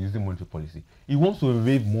policy, using monetary policy. It wants to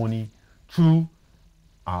raise money through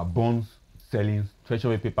bonds sellings,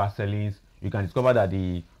 treasury paper sellings. You can discover that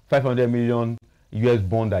the 500 million US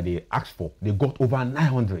bond that they asked for, they got over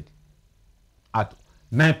 900 at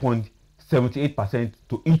 9.78%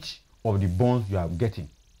 to each of the bonds you are getting.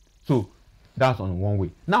 So that's on one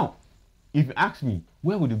way. Now, if you ask me,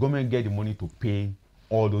 where would the government get the money to pay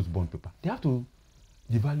all those bond paper? They have to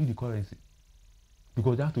devalue the currency,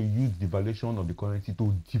 because they have to use the devaluation of the currency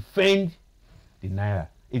to defend the naira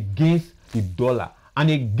against the dollar and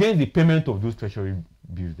against the payment of those treasury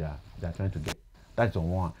bills they are trying to get. That's on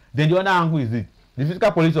one. Then the other angle is the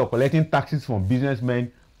fiscal policy of collecting taxes from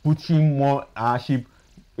businessmen, pushing more hardship,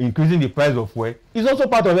 increasing the price of fuel, is also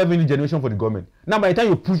part of revenue generation for the government. Now, by the time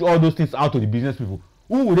you push all those things out to the business people,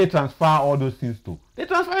 who will they transfer all those things to? They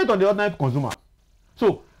transfer it on the ordinary consumer.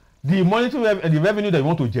 So the monetary the revenue that you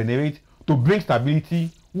want to generate to bring stability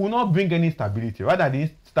will not bring any stability. Rather, the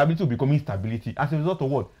stability will become instability. As a result of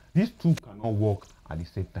what? These two cannot work at the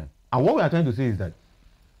same time. And what we are trying to say is that,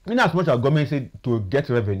 in as much as government said to get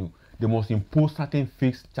revenue, they must impose certain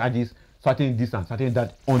fixed charges, certain this and certain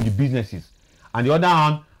that on the businesses. On the other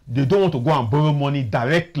hand, they don't want to go and borrow money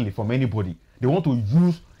directly from anybody. They want to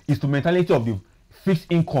use instrumentality of the fixed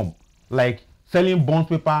income, like selling bond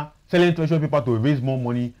paper, selling treasury paper to raise more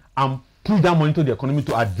money and push that money to the economy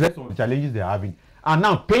to address some of the challenges they are having. And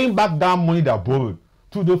now paying back that money they are borrowed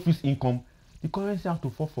through those fixed income, the currency has to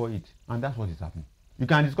fall for it. And that's what is happening. You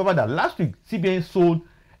can discover that last week, CBN sold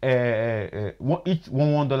each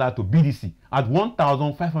 $1 to BDC at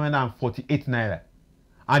 1,548 naira,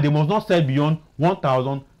 and they must not sell beyond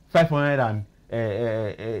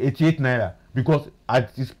 1,588 naira, because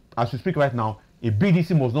as we speak right now, a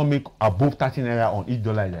BDC must not make above 30 naira on each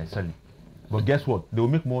dollar they are selling. But guess what? They will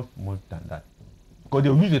make more than that, because they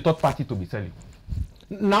will use a third party to be selling.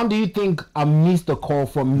 Now, do you think, amidst the call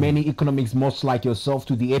from many economics, much like yourself,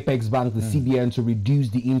 to the Apex Bank, the CBN, to reduce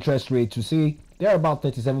the interest rate to say they're about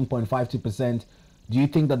 37.52%, do you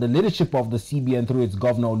think that the leadership of the CBN through its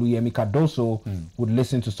governor, Oluyemi Cardoso, would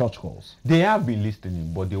listen to such calls? They have been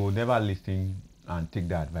listening, but they will never listen and take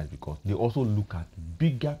their advice, because they also look at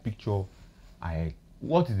bigger picture ahead.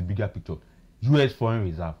 What is the bigger picture? U.S. foreign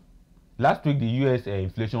reserve. Last week, the U.S.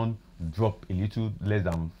 inflation dropped a little less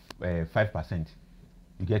than 5%.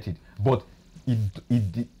 You get it, but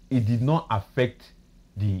it did not affect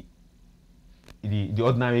the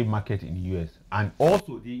ordinary market in the US, and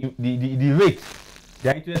also the rate,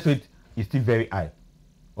 the interest rate is still very high,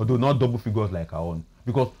 although not double figures like our own.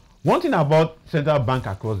 Because one thing about central bank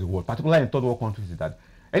across the world, particularly in third world countries, is that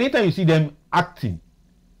anytime you see them acting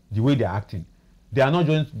the way they are acting, they are not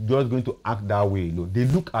just going to act that way alone. They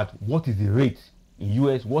look at what is the rate in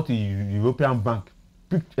US, what is the European bank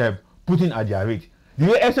putting at their rate.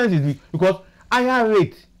 The essence is because higher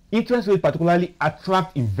rate, interest rate particularly,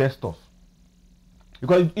 attract investors.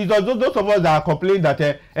 Because it's those of us that are complaining that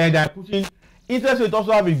they are pushing interest rate,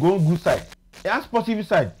 also have a good side. It has positive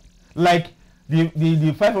side. Like the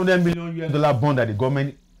 $500 million US bond that the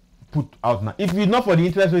government put out now. If it's not for the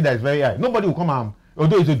interest rate that is very high, nobody will come and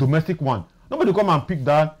although it's a domestic one. Nobody come and pick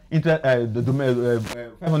that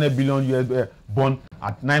 500 billion US bond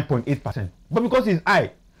at 9.8%. But because it's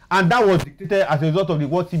high, and that was dictated as a result of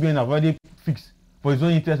what CBN have already fixed for its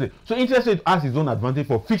own interest rate. So interest rate has its own advantage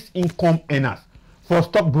for fixed income earners, for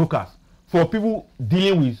stock brokers, for people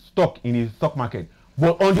dealing with stock in the stock market.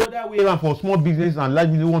 But on the other way around, for small business and large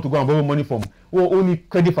business who want to go and borrow money from only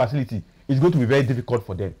credit facility, it's going to be very difficult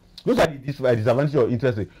for them. Those are the disadvantages of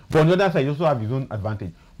interest rate. But on the other side, you also have its own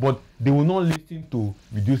advantage. But they will not listen to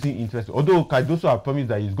reducing interest rate. Although Cardoso has promised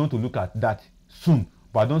that he's going to look at that soon,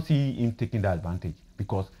 but I don't see him taking that advantage,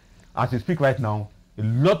 because as we speak right now, a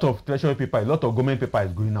lot of treasury paper, a lot of government paper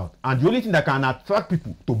is going out. And the only thing that can attract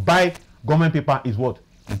people to buy government paper is what?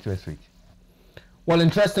 Interest rate. Well,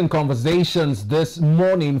 interesting conversations this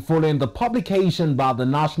morning following the publication by the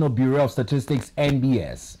National Bureau of Statistics,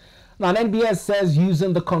 NBS. Now, NBS says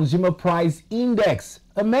using the Consumer Price Index,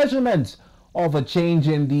 a measurement of a change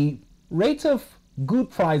in the rate of good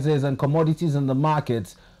prices and commodities in the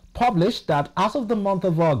markets, published that as of the month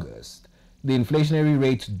of August, the inflationary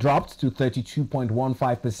rate dropped to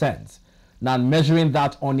 32.15%. Now, measuring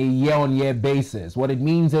that on a year-on-year basis, what it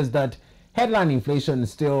means is that headline inflation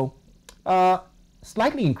is still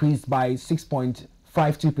slightly increased by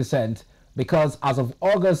 6.52%, because as of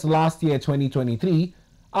August last year, 2023,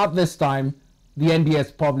 at this time, the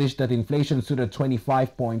NBS published that inflation stood at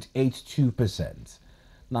 25.82%.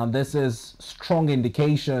 Now, this is strong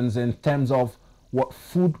indications in terms of what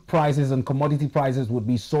food prices and commodity prices would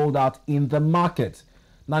be sold out in the market.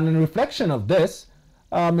 Now, in reflection of this,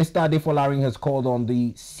 Mr. Adefolarin has called on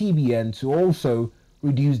the CBN to also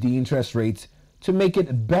reduce the interest rates to make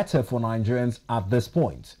it better for Nigerians at this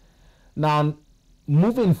point. Now,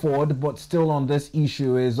 moving forward, but still on this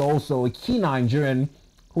issue, is also a key Nigerian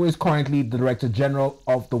who is currently the Director General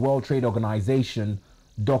of the World Trade Organization,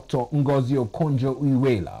 Dr. Ngozi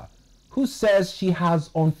Okonjo-Iweala, who says she has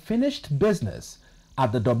unfinished business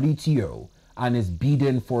at the WTO and is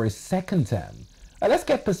bidding for a second term. Let's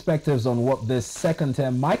get perspectives on what this second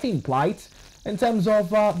term might imply in terms of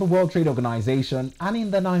the World Trade Organization and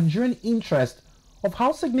in the Nigerian interest of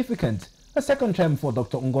how significant a second term for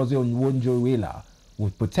Dr. Ngozi Okonjo-Iweala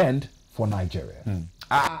would portend for Nigeria.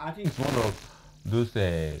 I think it's one of those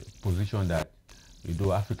positions that,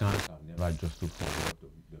 Africans have never just stood for the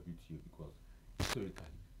WTO, because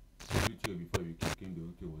historically, the WTO before we came, the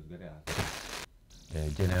WTO was very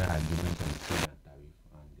as general agreement on trade and tariff.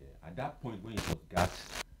 And at that point, when it was GATT,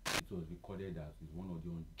 it was recorded as one of the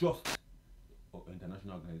unjust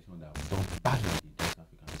international organizations that have done badly against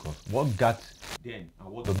Africa. Because what GATT then and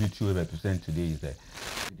what WTO represents today is they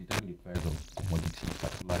determine the price of commodities,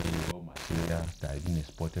 particularly raw material that is being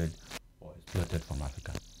exported or exploited from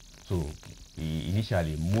Africa. So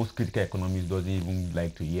initially, most critical economies doesn't even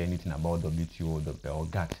like to hear anything about WTO or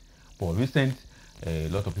GATT. But recent, a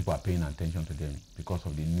lot of people are paying attention to them because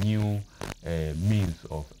of the new means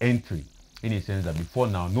of entry. In a sense that before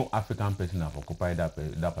now, no African person has occupied that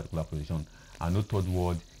particular position, and no third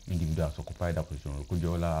world individual has occupied that position.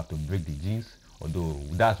 Okonjo-Iweala have to break the genes, although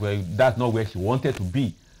that's not where she wanted to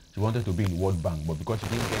be. She wanted to be in the World Bank, but because she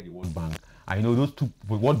didn't get the World Bank, and those two,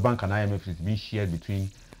 World Bank and IMF, is being shared between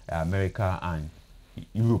America and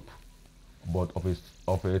Europe. But of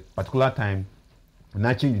a particular time,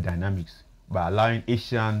 not change the dynamics by allowing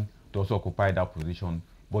Asian to also occupy that position.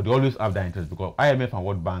 But they always have that interest, because IMF and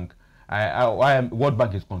World Bank, World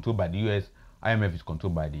Bank is controlled by the US, IMF is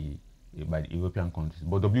controlled by the European countries,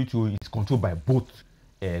 but WTO is controlled by both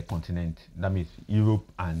continents. That means Europe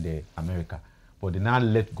and America. But they now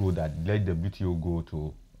let the WTO go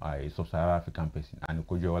to a sub-Saharan African person, and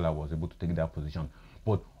Okonjo-Iweala was able to take that position.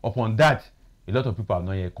 But upon that, a lot of people are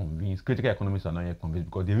not yet convinced. Critical economists are not yet convinced,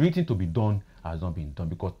 because the reason to be done has not been done.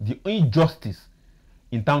 Because the injustice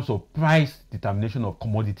in terms of price determination of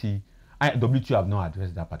commodity, WTO have not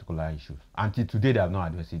addressed that particular issue. Until today, they have not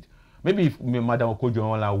addressed it. Maybe if Madam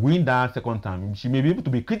Okonjo-Iweala win that second time, she may be able to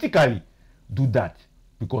be critically do that,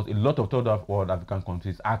 because a lot of third world African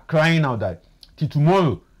countries are crying out that till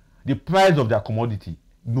tomorrow, the price of their commodity,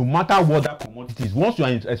 no matter what that commodity is, once you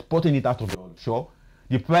are exporting it out of your shore,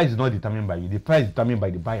 the price is not determined by you. The price is determined by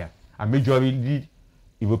the buyer, and majority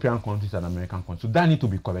European countries and American countries. So that needs to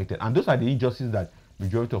be corrected, and those are the injustices that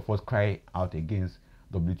majority of us cry out against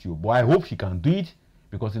WTO. But I hope she can do it,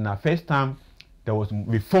 because in her first time, there was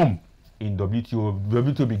reform in WTO.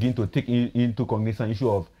 WTO begin to take into cognizance issue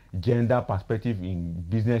of gender perspective in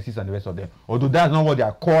businesses and the rest of them. Although that's not what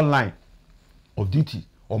their core line of duty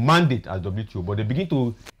or mandate as WTO, but they begin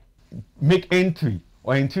to make entry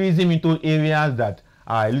or entrism into areas that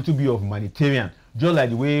are a little bit of humanitarian, just like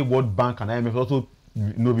the way World Bank and IMF also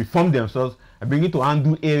reform themselves and begin to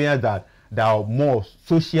handle areas that are more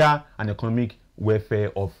social and economic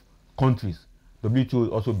welfare of countries.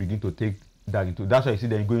 WTO also begin to take that into. That's why you see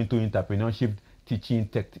them going into entrepreneurship, teaching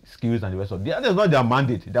tech skills and the rest of that. That's not their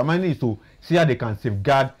mandate. Their mandate is to see how they can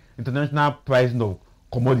safeguard international pricing of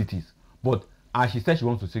commodities. But as she said she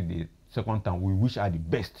wants to take the second term, we wish her the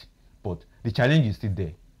best. But the challenge is still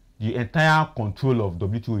there. The entire control of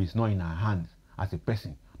WTO is not in her hands as a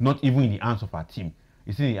person, not even in the hands of her team.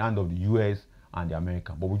 It's in the hands of the US and the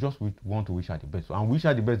American. But we just want to wish her the best. And wish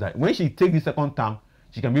her the best that when she takes the second term,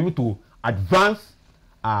 she can be able to advance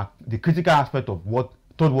the critical aspect of what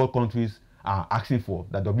third world countries are asking for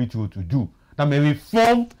the WTO to do. That may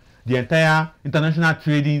reform the entire international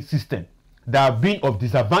trading system that have been of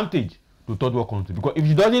disadvantage to third world countries. Because if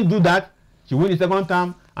she doesn't do that, she wins the second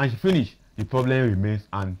term and she finish, the problem remains,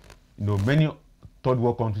 and many third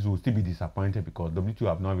world countries will still be disappointed because WTO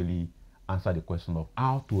have not really answered the question of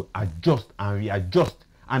how to adjust and readjust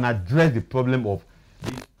and address the problem of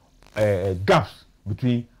these gaps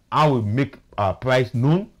between how we make our price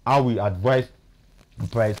known, how we advise the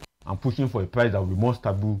price, and pushing for a price that will be more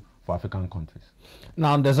stable for African countries.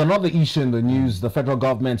 Now, there's another issue in the news. The federal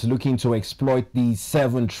government looking to exploit the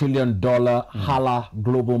 $7 trillion HALA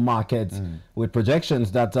global market with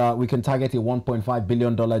projections that we can target a $1.5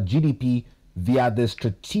 billion GDP via the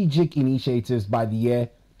strategic initiatives by the year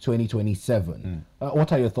 2027.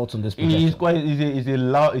 What are your thoughts on this projection?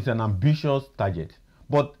 It's an ambitious target,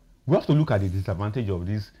 but we have to look at the disadvantage of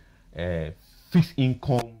this fixed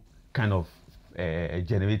income kind of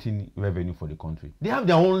generating revenue for the country. They have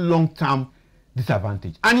their own long-term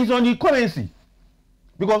disadvantage, and it's on the currency,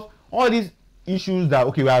 because all these issues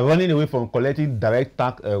that we are running away from collecting direct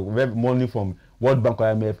tax money from World Bank or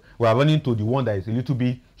IMF, we are running to the one that is a little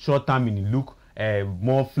bit short-term in look,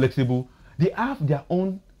 more flexible. They have their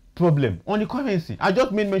own problem on the currency. I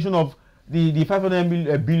just made mention of the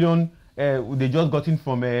 500 billion they just got in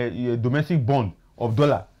from a domestic bond of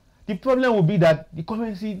dollar. The problem will be that the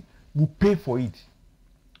currency will pay for it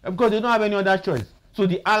because they don't have any other choice. So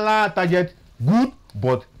the HALA target, good,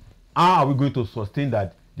 but how are we going to sustain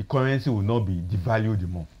that the currency will not be devalued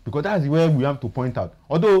more? Because that's where we have to point out.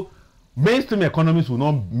 Although mainstream economists will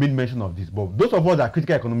not make mention of this, but those of us that are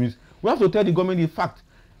critical economists, we have to tell the government the fact.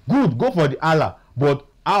 Good, go for the HALA, but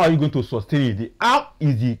how are you going to sustain it? How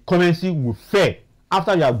is the currency will fare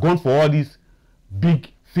after you have gone for all this big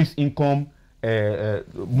fixed income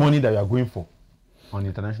money that you are going for on the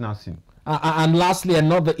international scene? And lastly,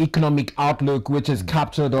 another economic outlook which is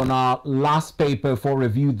captured on our last paper for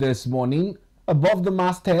review this morning. Above the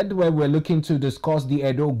masthead, where we're looking to discuss the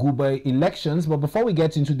Edo-Guba elections. But before we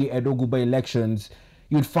get into the Edo-Guba elections,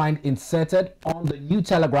 you'd find inserted on the New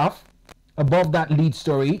Telegraph, above that lead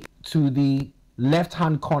story to the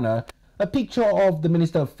left-hand corner, a picture of the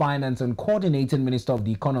Minister of Finance and Coordinating Minister of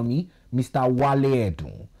the Economy, Mr. Wale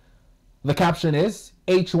Edun. The caption is,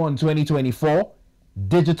 H1 2024,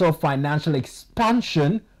 digital financial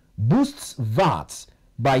expansion boosts VAT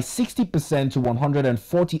by 60% to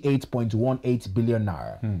 148.18 billion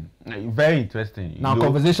naira. Very interesting. Now,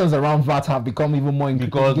 conversations around VAT have become even more engaging.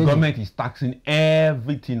 Because government is taxing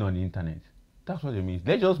everything on the internet. That's what it means.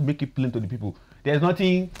 Let's just make it plain to the people. There's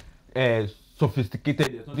nothing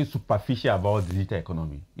sophisticated, there's nothing superficial about the digital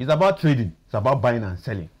economy. It's about trading. It's about buying and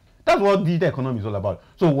selling. That's what digital economy is all about.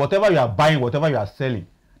 So whatever you are buying, whatever you are selling,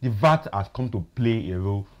 the VAT has come to play a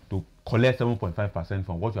role to collect 7.5%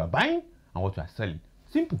 from what you are buying and what you are selling.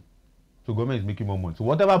 Simple. So government is making more money. So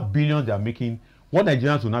whatever billions they are making, what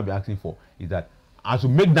Nigerians will now be asking for is that as we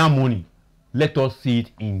make that money, let us see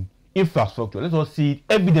it in infrastructure. Let us see it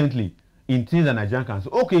evidently in things that Nigerians can say,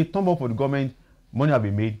 okay, thumb up for the government, money have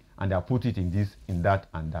been made, and they have put it in this, in that,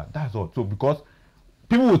 and that. That's all. So because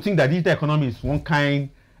people will think that digital economy is one kind,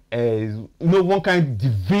 one kind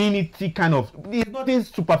divinity kind of, there's nothing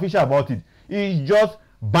superficial about it. It's just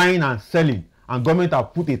buying and selling, and government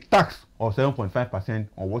have put a tax of 7.5%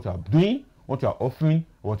 on what you are doing, what you are offering,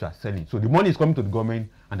 what you are selling. So the money is coming to the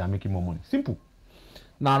government and they're making more money. Simple.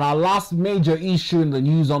 Now, our last major issue in the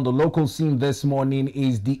news on the local scene this morning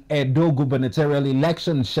is the Edo gubernatorial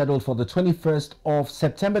election scheduled for the 21st of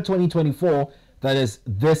September 2024, that is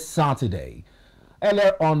this Saturday.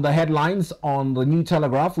 Earlier on the headlines on the New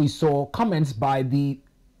Telegraph, we saw comments by the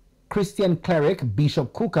Christian cleric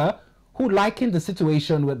Bishop Kuka, who likened the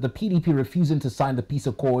situation with the PDP refusing to sign the peace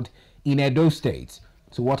accord in Edo State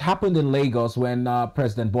to what happened in Lagos when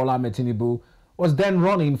President Bola Ahmed Tinubu was then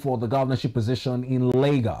running for the governorship position in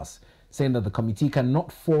Lagos, saying that the committee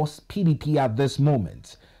cannot force PDP at this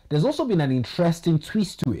moment. There's also been an interesting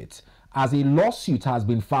twist to it, as a lawsuit has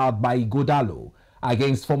been filed by Igodalo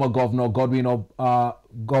against former Governor Governor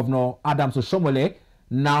Adams Oshomole,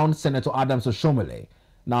 now Senator Adams Oshomole.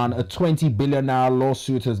 Now, a 20 billion naira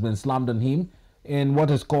lawsuit has been slammed on him in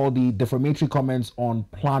what is called the defamatory comments on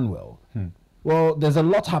Planwell. Well, there's a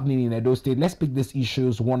lot happening in Edo State. Let's pick these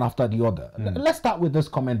issues one after the other. Let's start with this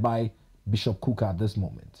comment by Bishop Kuka at this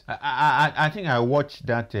moment. I think I watched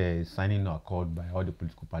that signing accord by all the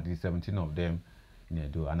political parties, 17 of them in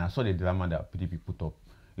Edo, and I saw the drama that PDP put up.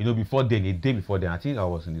 You know, before then, a day before then, I think I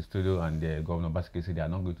was in the studio and Governor Basike said they are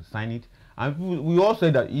not going to sign it. And we all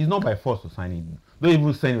said that it's not by force to sign it. Don't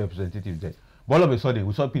even send representatives there. But all of a sudden,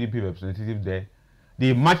 we saw PDP representatives there.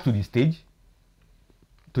 They marched to the stage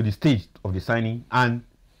of the signing, and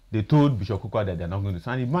they told Bishop Kuka that they're not going to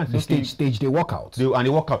sign it. Man, the stage, they walk out. They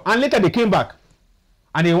walk out. And later they came back.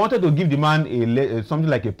 And they wanted to give the man something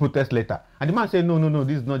like a protest letter. And the man said, no,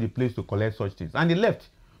 this is not the place to collect such things. And they left.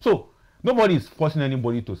 So, nobody is forcing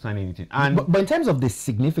anybody to sign anything. And but in terms of the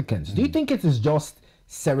significance, do you think it is just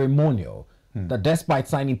ceremonial that despite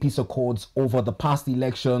signing peace accords over the past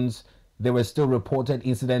elections, there were still reported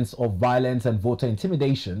incidents of violence and voter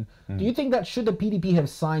intimidation? Do you think that should the PDP have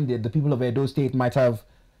signed it, the people of Edo State might have,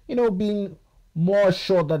 been more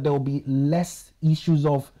assured that there will be less issues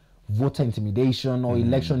of voter intimidation or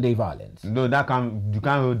election day violence? No, you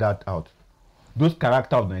can't rule that out. Those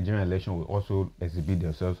characters of the Nigerian election will also exhibit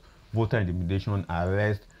themselves. Voter intimidation,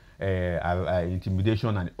 arrest,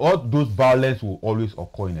 intimidation, and all those violence will always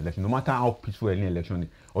occur in election, no matter how peaceful any election is.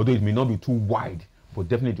 Although it may not be too wide, but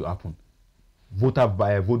definitely to happen. Vote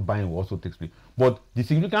buying will also take place. But the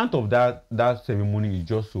significance of that ceremony is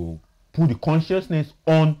just to put the consciousness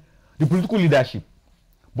on the political leadership.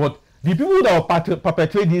 But the people that will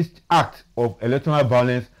perpetrate this act of electoral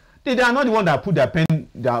violence, they are not the ones that put their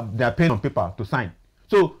pen on paper to sign.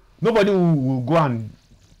 So nobody will go and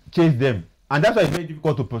chase them. And that's why it's very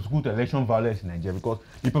difficult to prosecute election violence in Nigeria, because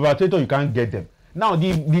the perpetrator, you can't get them. Now,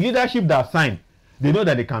 the leadership that signed, they know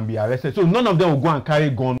that they can be arrested. So none of them will go and carry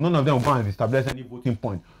gun. None of them will go and establish any voting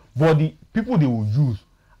point. But the people they will use,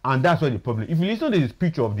 and that's where the problem. If you listen to the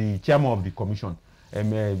speech of the chairman of the commission,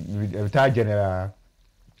 retired General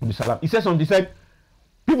Salam, he said something. He said,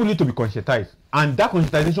 people need to be conscientized. And that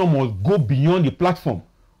conscientization must go beyond the platform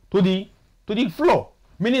to the floor.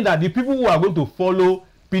 Meaning that the people who are going to follow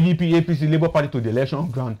PDP, APC, Labour Party to the election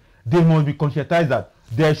ground, they must be conscientized that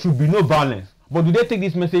there should be no violence. But do they take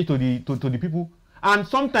this message to the people? And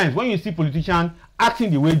sometimes when you see politicians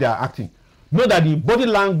acting the way they are acting, know that the body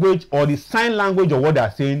language or the sign language of what they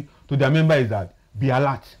are saying to their member is that be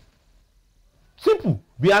alert. Simple,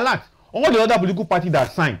 be alert. All the other political parties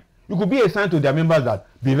that sign, it could be a sign to their members that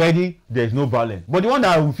be ready, there is no violence. But the one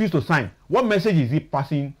that refuse to sign, what message is he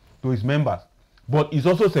passing to his members? But it's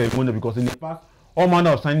also ceremonial, because in the past, all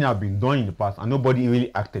manner of signing have been done in the past and nobody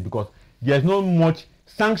really acted, because there's not much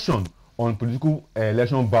sanction on political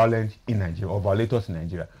election violence in Nigeria, or violators in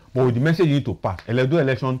Nigeria. But with the message you need to pass,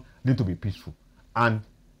 election need to be peaceful. And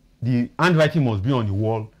the handwriting must be on the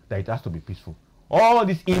wall that it has to be peaceful. All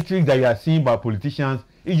these intrigues that you are seeing by politicians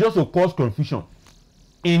is just to cause confusion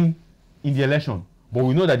in the election. But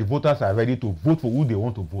we know that the voters are ready to vote for who they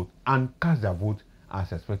want to vote and cast their vote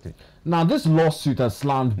as expected. Now, this lawsuit is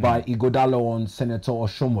slammed by Igodalo on Senator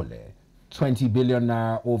Oshomole, 20 billion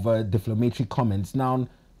naira over defamatory comments. Now,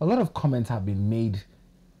 a lot of comments have been made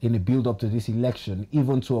in the build-up to this election,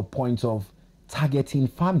 even to a point of targeting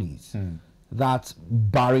families, that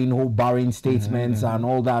barring statements and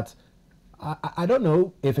all that. I don't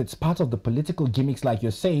know if it's part of the political gimmicks like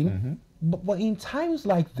you're saying, but in times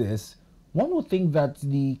like this, one would think that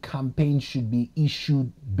the campaign should be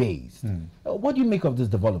issue-based. What do you make of this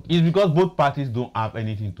development? It's because both parties don't have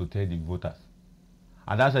anything to tell the voters.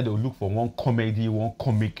 And that's why they'll look for one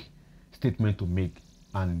comic statement to make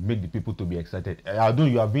and make the people to be excited. Although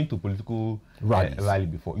you have been to political rally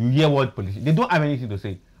before, you hear what politicians, they don't have anything to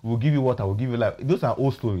say. We'll give you water, we'll give you light. Those are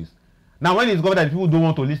old stories. Now, when it's government that people don't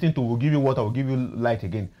want to listen to, we'll give you water, we'll give you light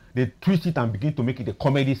again, they twist it and begin to make it a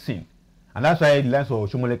comedy scene. And that's why the likes of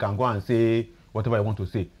Oshomole can go and say whatever they want to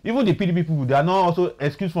say. Even the PDP people, they are not also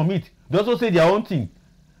excused from it. They also say their own thing.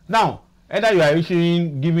 Now, either you are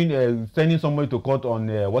issuing, sending somebody to court on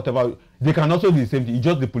whatever, they can also do the same thing. It's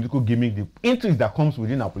just the political gimmick, the interest that comes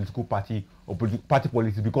within a political party or party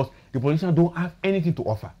policy, because the politicians don't have anything to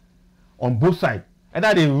offer on both sides.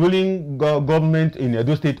 Either the ruling government in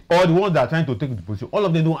Edo State or the ones that are trying to take the position, all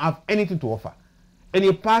of them don't have anything to offer. In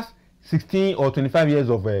the past 16 or 25 years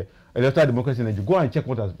of electoral democracy in Nigeria, go and check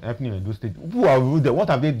what has happened in Edo State. Who are there? What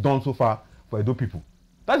have they done so far for Edo people?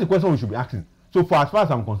 That's the question we should be asking. So for as far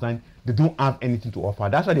as I'm concerned, they don't have anything to offer.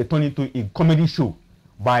 That's why they turn into a comedy show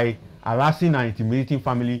by harassing and intimidating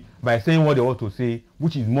family by saying what they want to say,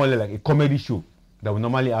 which is more like a comedy show that we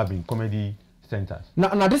normally have in comedy centers.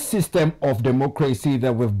 Now this system of democracy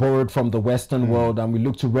that we've borrowed from the Western world and we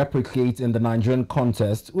look to replicate in the Nigerian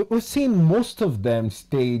context, we've seen most of them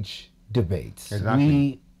stage debates. Exactly.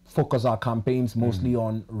 We focus our campaigns mostly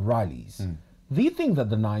on rallies. Do you think that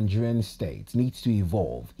the Nigerian state needs to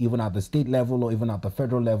evolve, even at the state level or even at the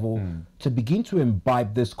federal level, to begin to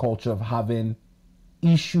imbibe this culture of having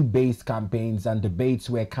issue-based campaigns and debates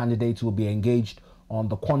where candidates will be engaged on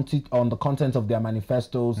the content of their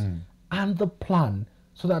manifestos and the plan,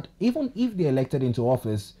 so that even if they're elected into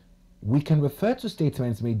office, we can refer to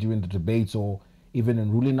statements made during the debates or even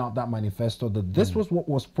in ruling out that manifesto that this was what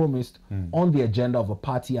was promised on the agenda of a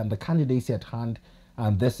party and the candidacy at hand,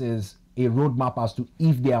 and this is a roadmap as to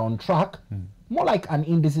if they are on track, more like an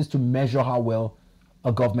indices to measure how well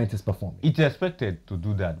a government is performing. It's expected to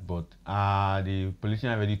do that, but the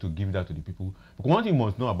politicians are ready to give that to the people? Because one thing you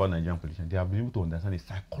must know about Nigerian politicians, they have been able to understand the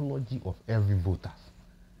psychology of every voter.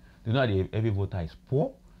 They know that every voter is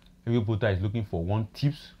poor, every voter is looking for one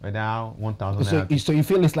tips, whether 1,000. So you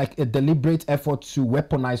feel it's like a deliberate effort to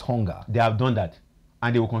weaponize hunger? They have done that,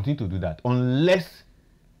 and they will continue to do that unless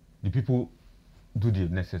the people do the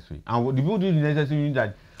necessary. And what the people do the necessary means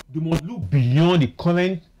that they must look beyond the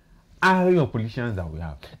current area of politicians that we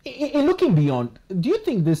have. In looking beyond, do you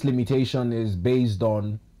think this limitation is based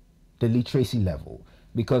on the literacy level?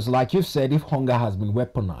 Because like you've said, if hunger has been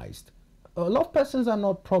weaponized, a lot of persons are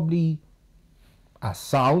not probably as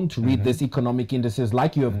sound to read these economic indices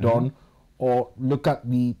like you have done, or look at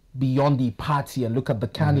the beyond the party and look at the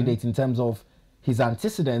candidate in terms of his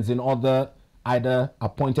antecedents in other either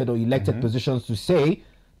appointed or elected positions, to say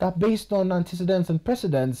that based on antecedents and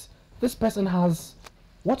precedents, this person has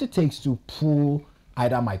what it takes to pull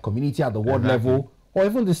either my community at the ward level or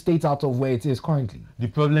even the state out of where it is currently. The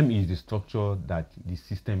problem is the structure that the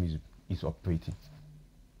system is operating.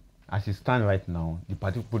 As it stands right now, the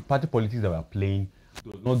party politics that we are playing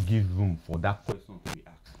does not give room for that question to be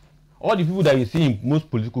asked. All the people that you see in most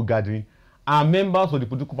political gatherings are members of the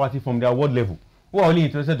political party from their ward level, who are only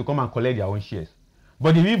interested to come and collect their own shares.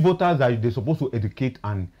 But the real voters that they're supposed to educate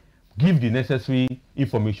and give the necessary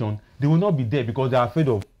information, they will not be there because they are afraid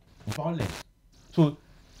of violence. So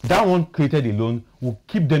that one created alone will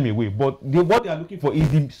keep them away. But what they are looking for is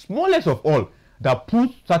the smallest of all that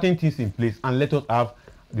puts certain things in place and let us have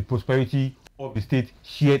the prosperity of the state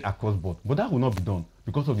shared across board. But that will not be done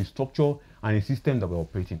because of the structure and the system that we're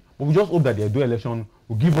operating. But we just hope that the Edo election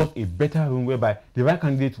will give us a better room whereby the right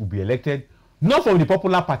candidates will be elected, not from the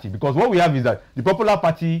popular party, because what we have is that the popular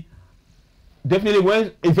party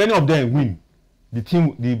definitely, if any of them win,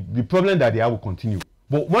 the problem that they have will continue.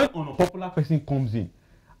 But when an unpopular person comes in,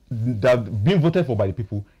 that being voted for by the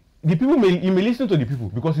people may listen to the people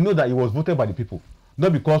because he knows that he was voted by the people,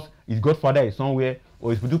 not because his godfather is somewhere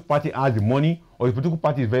or his political party has the money or his political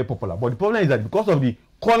party is very popular. But the problem is that because of the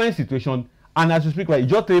current situation, and as we speak, like,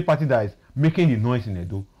 it's just three parties that is making the noise in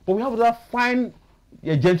Edo. But we have other fine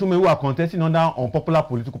gentlemen who are contesting under unpopular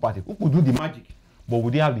political parties who could do the magic. But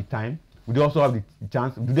would they have the time? Would they also have the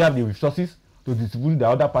chance? Do they have the resources to distribute the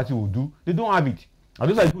other party will do? They don't have it. And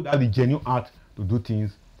those are people that have the genuine heart to do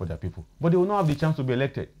things for their people. But they will not have the chance to be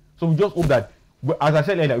elected. So we just hope that, as I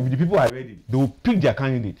said earlier, if the people are ready, they will pick their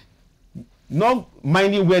candidate. Not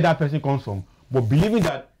minding where that person comes from, but believing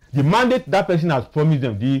that the mandate that person has promised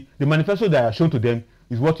them, the manifesto that are shown to them,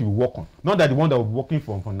 is what you work on. Not that the one that we're working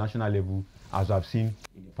from national level, as I've seen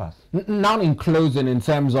in the past. Now, in closing, in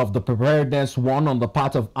terms of the preparedness, one on the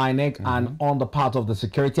part of INEC and on the part of the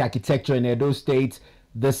security architecture in Edo State,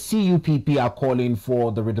 the CUPP are calling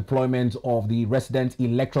for the redeployment of the resident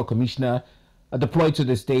electoral commissioner deployed to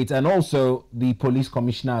the state, and also the police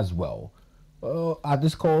commissioner as well. Are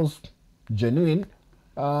these calls genuine?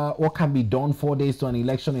 What can be done 4 days to an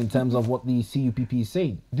election in terms of what the CUPP is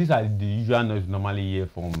saying? These are the usual noise normally hear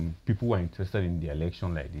from people who are interested in the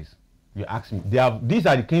election like this. You ask me, these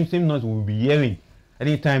are the same noise we will be hearing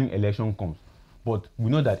anytime election comes. But we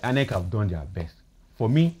know that INEC have done their best. For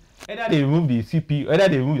me, either they remove the CP, either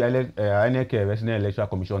they remove the INEC Resident Electoral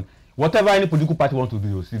Commission, whatever any political party wants to do,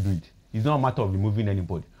 they will still do it. It's not a matter of removing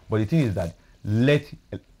anybody. But the thing is that let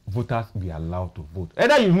voters be allowed to vote.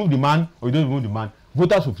 Either you remove the man or you don't remove the man,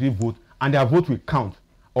 voters will still vote and their vote will count,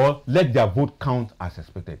 or let their vote count as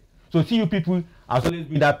expected. So CU people has always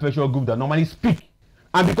been that pressure group that normally speak.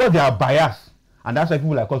 And because they are biased, and that's why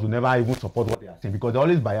people like us will never even support what they are saying, because they're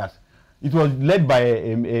always biased. It was led by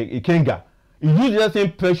a Kenga. He used that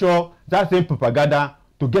same pressure, that same propaganda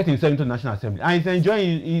to get himself into the National Assembly. And he's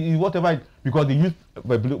enjoying whatever, because they use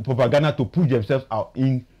propaganda to push themselves out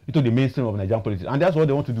into the mainstream of Nigerian politics. And that's what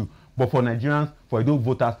they want to do. But But for Nigerians, for those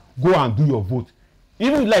voters, go and do your vote.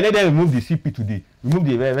 Even like let them remove the CP today, remove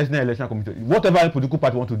the National Election Commission, whatever political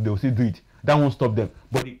party want to do, they will still do it. That won't stop them.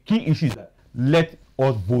 But the key issue is that let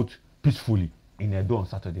us vote peacefully in Edo on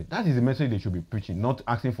Saturday. That is the message they should be preaching, not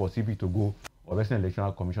asking for CP to go or National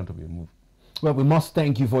Election Commission to be removed. Well, we must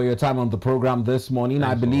thank you for your time on the program this morning.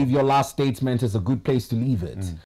 I believe your last statement is a good place to leave it.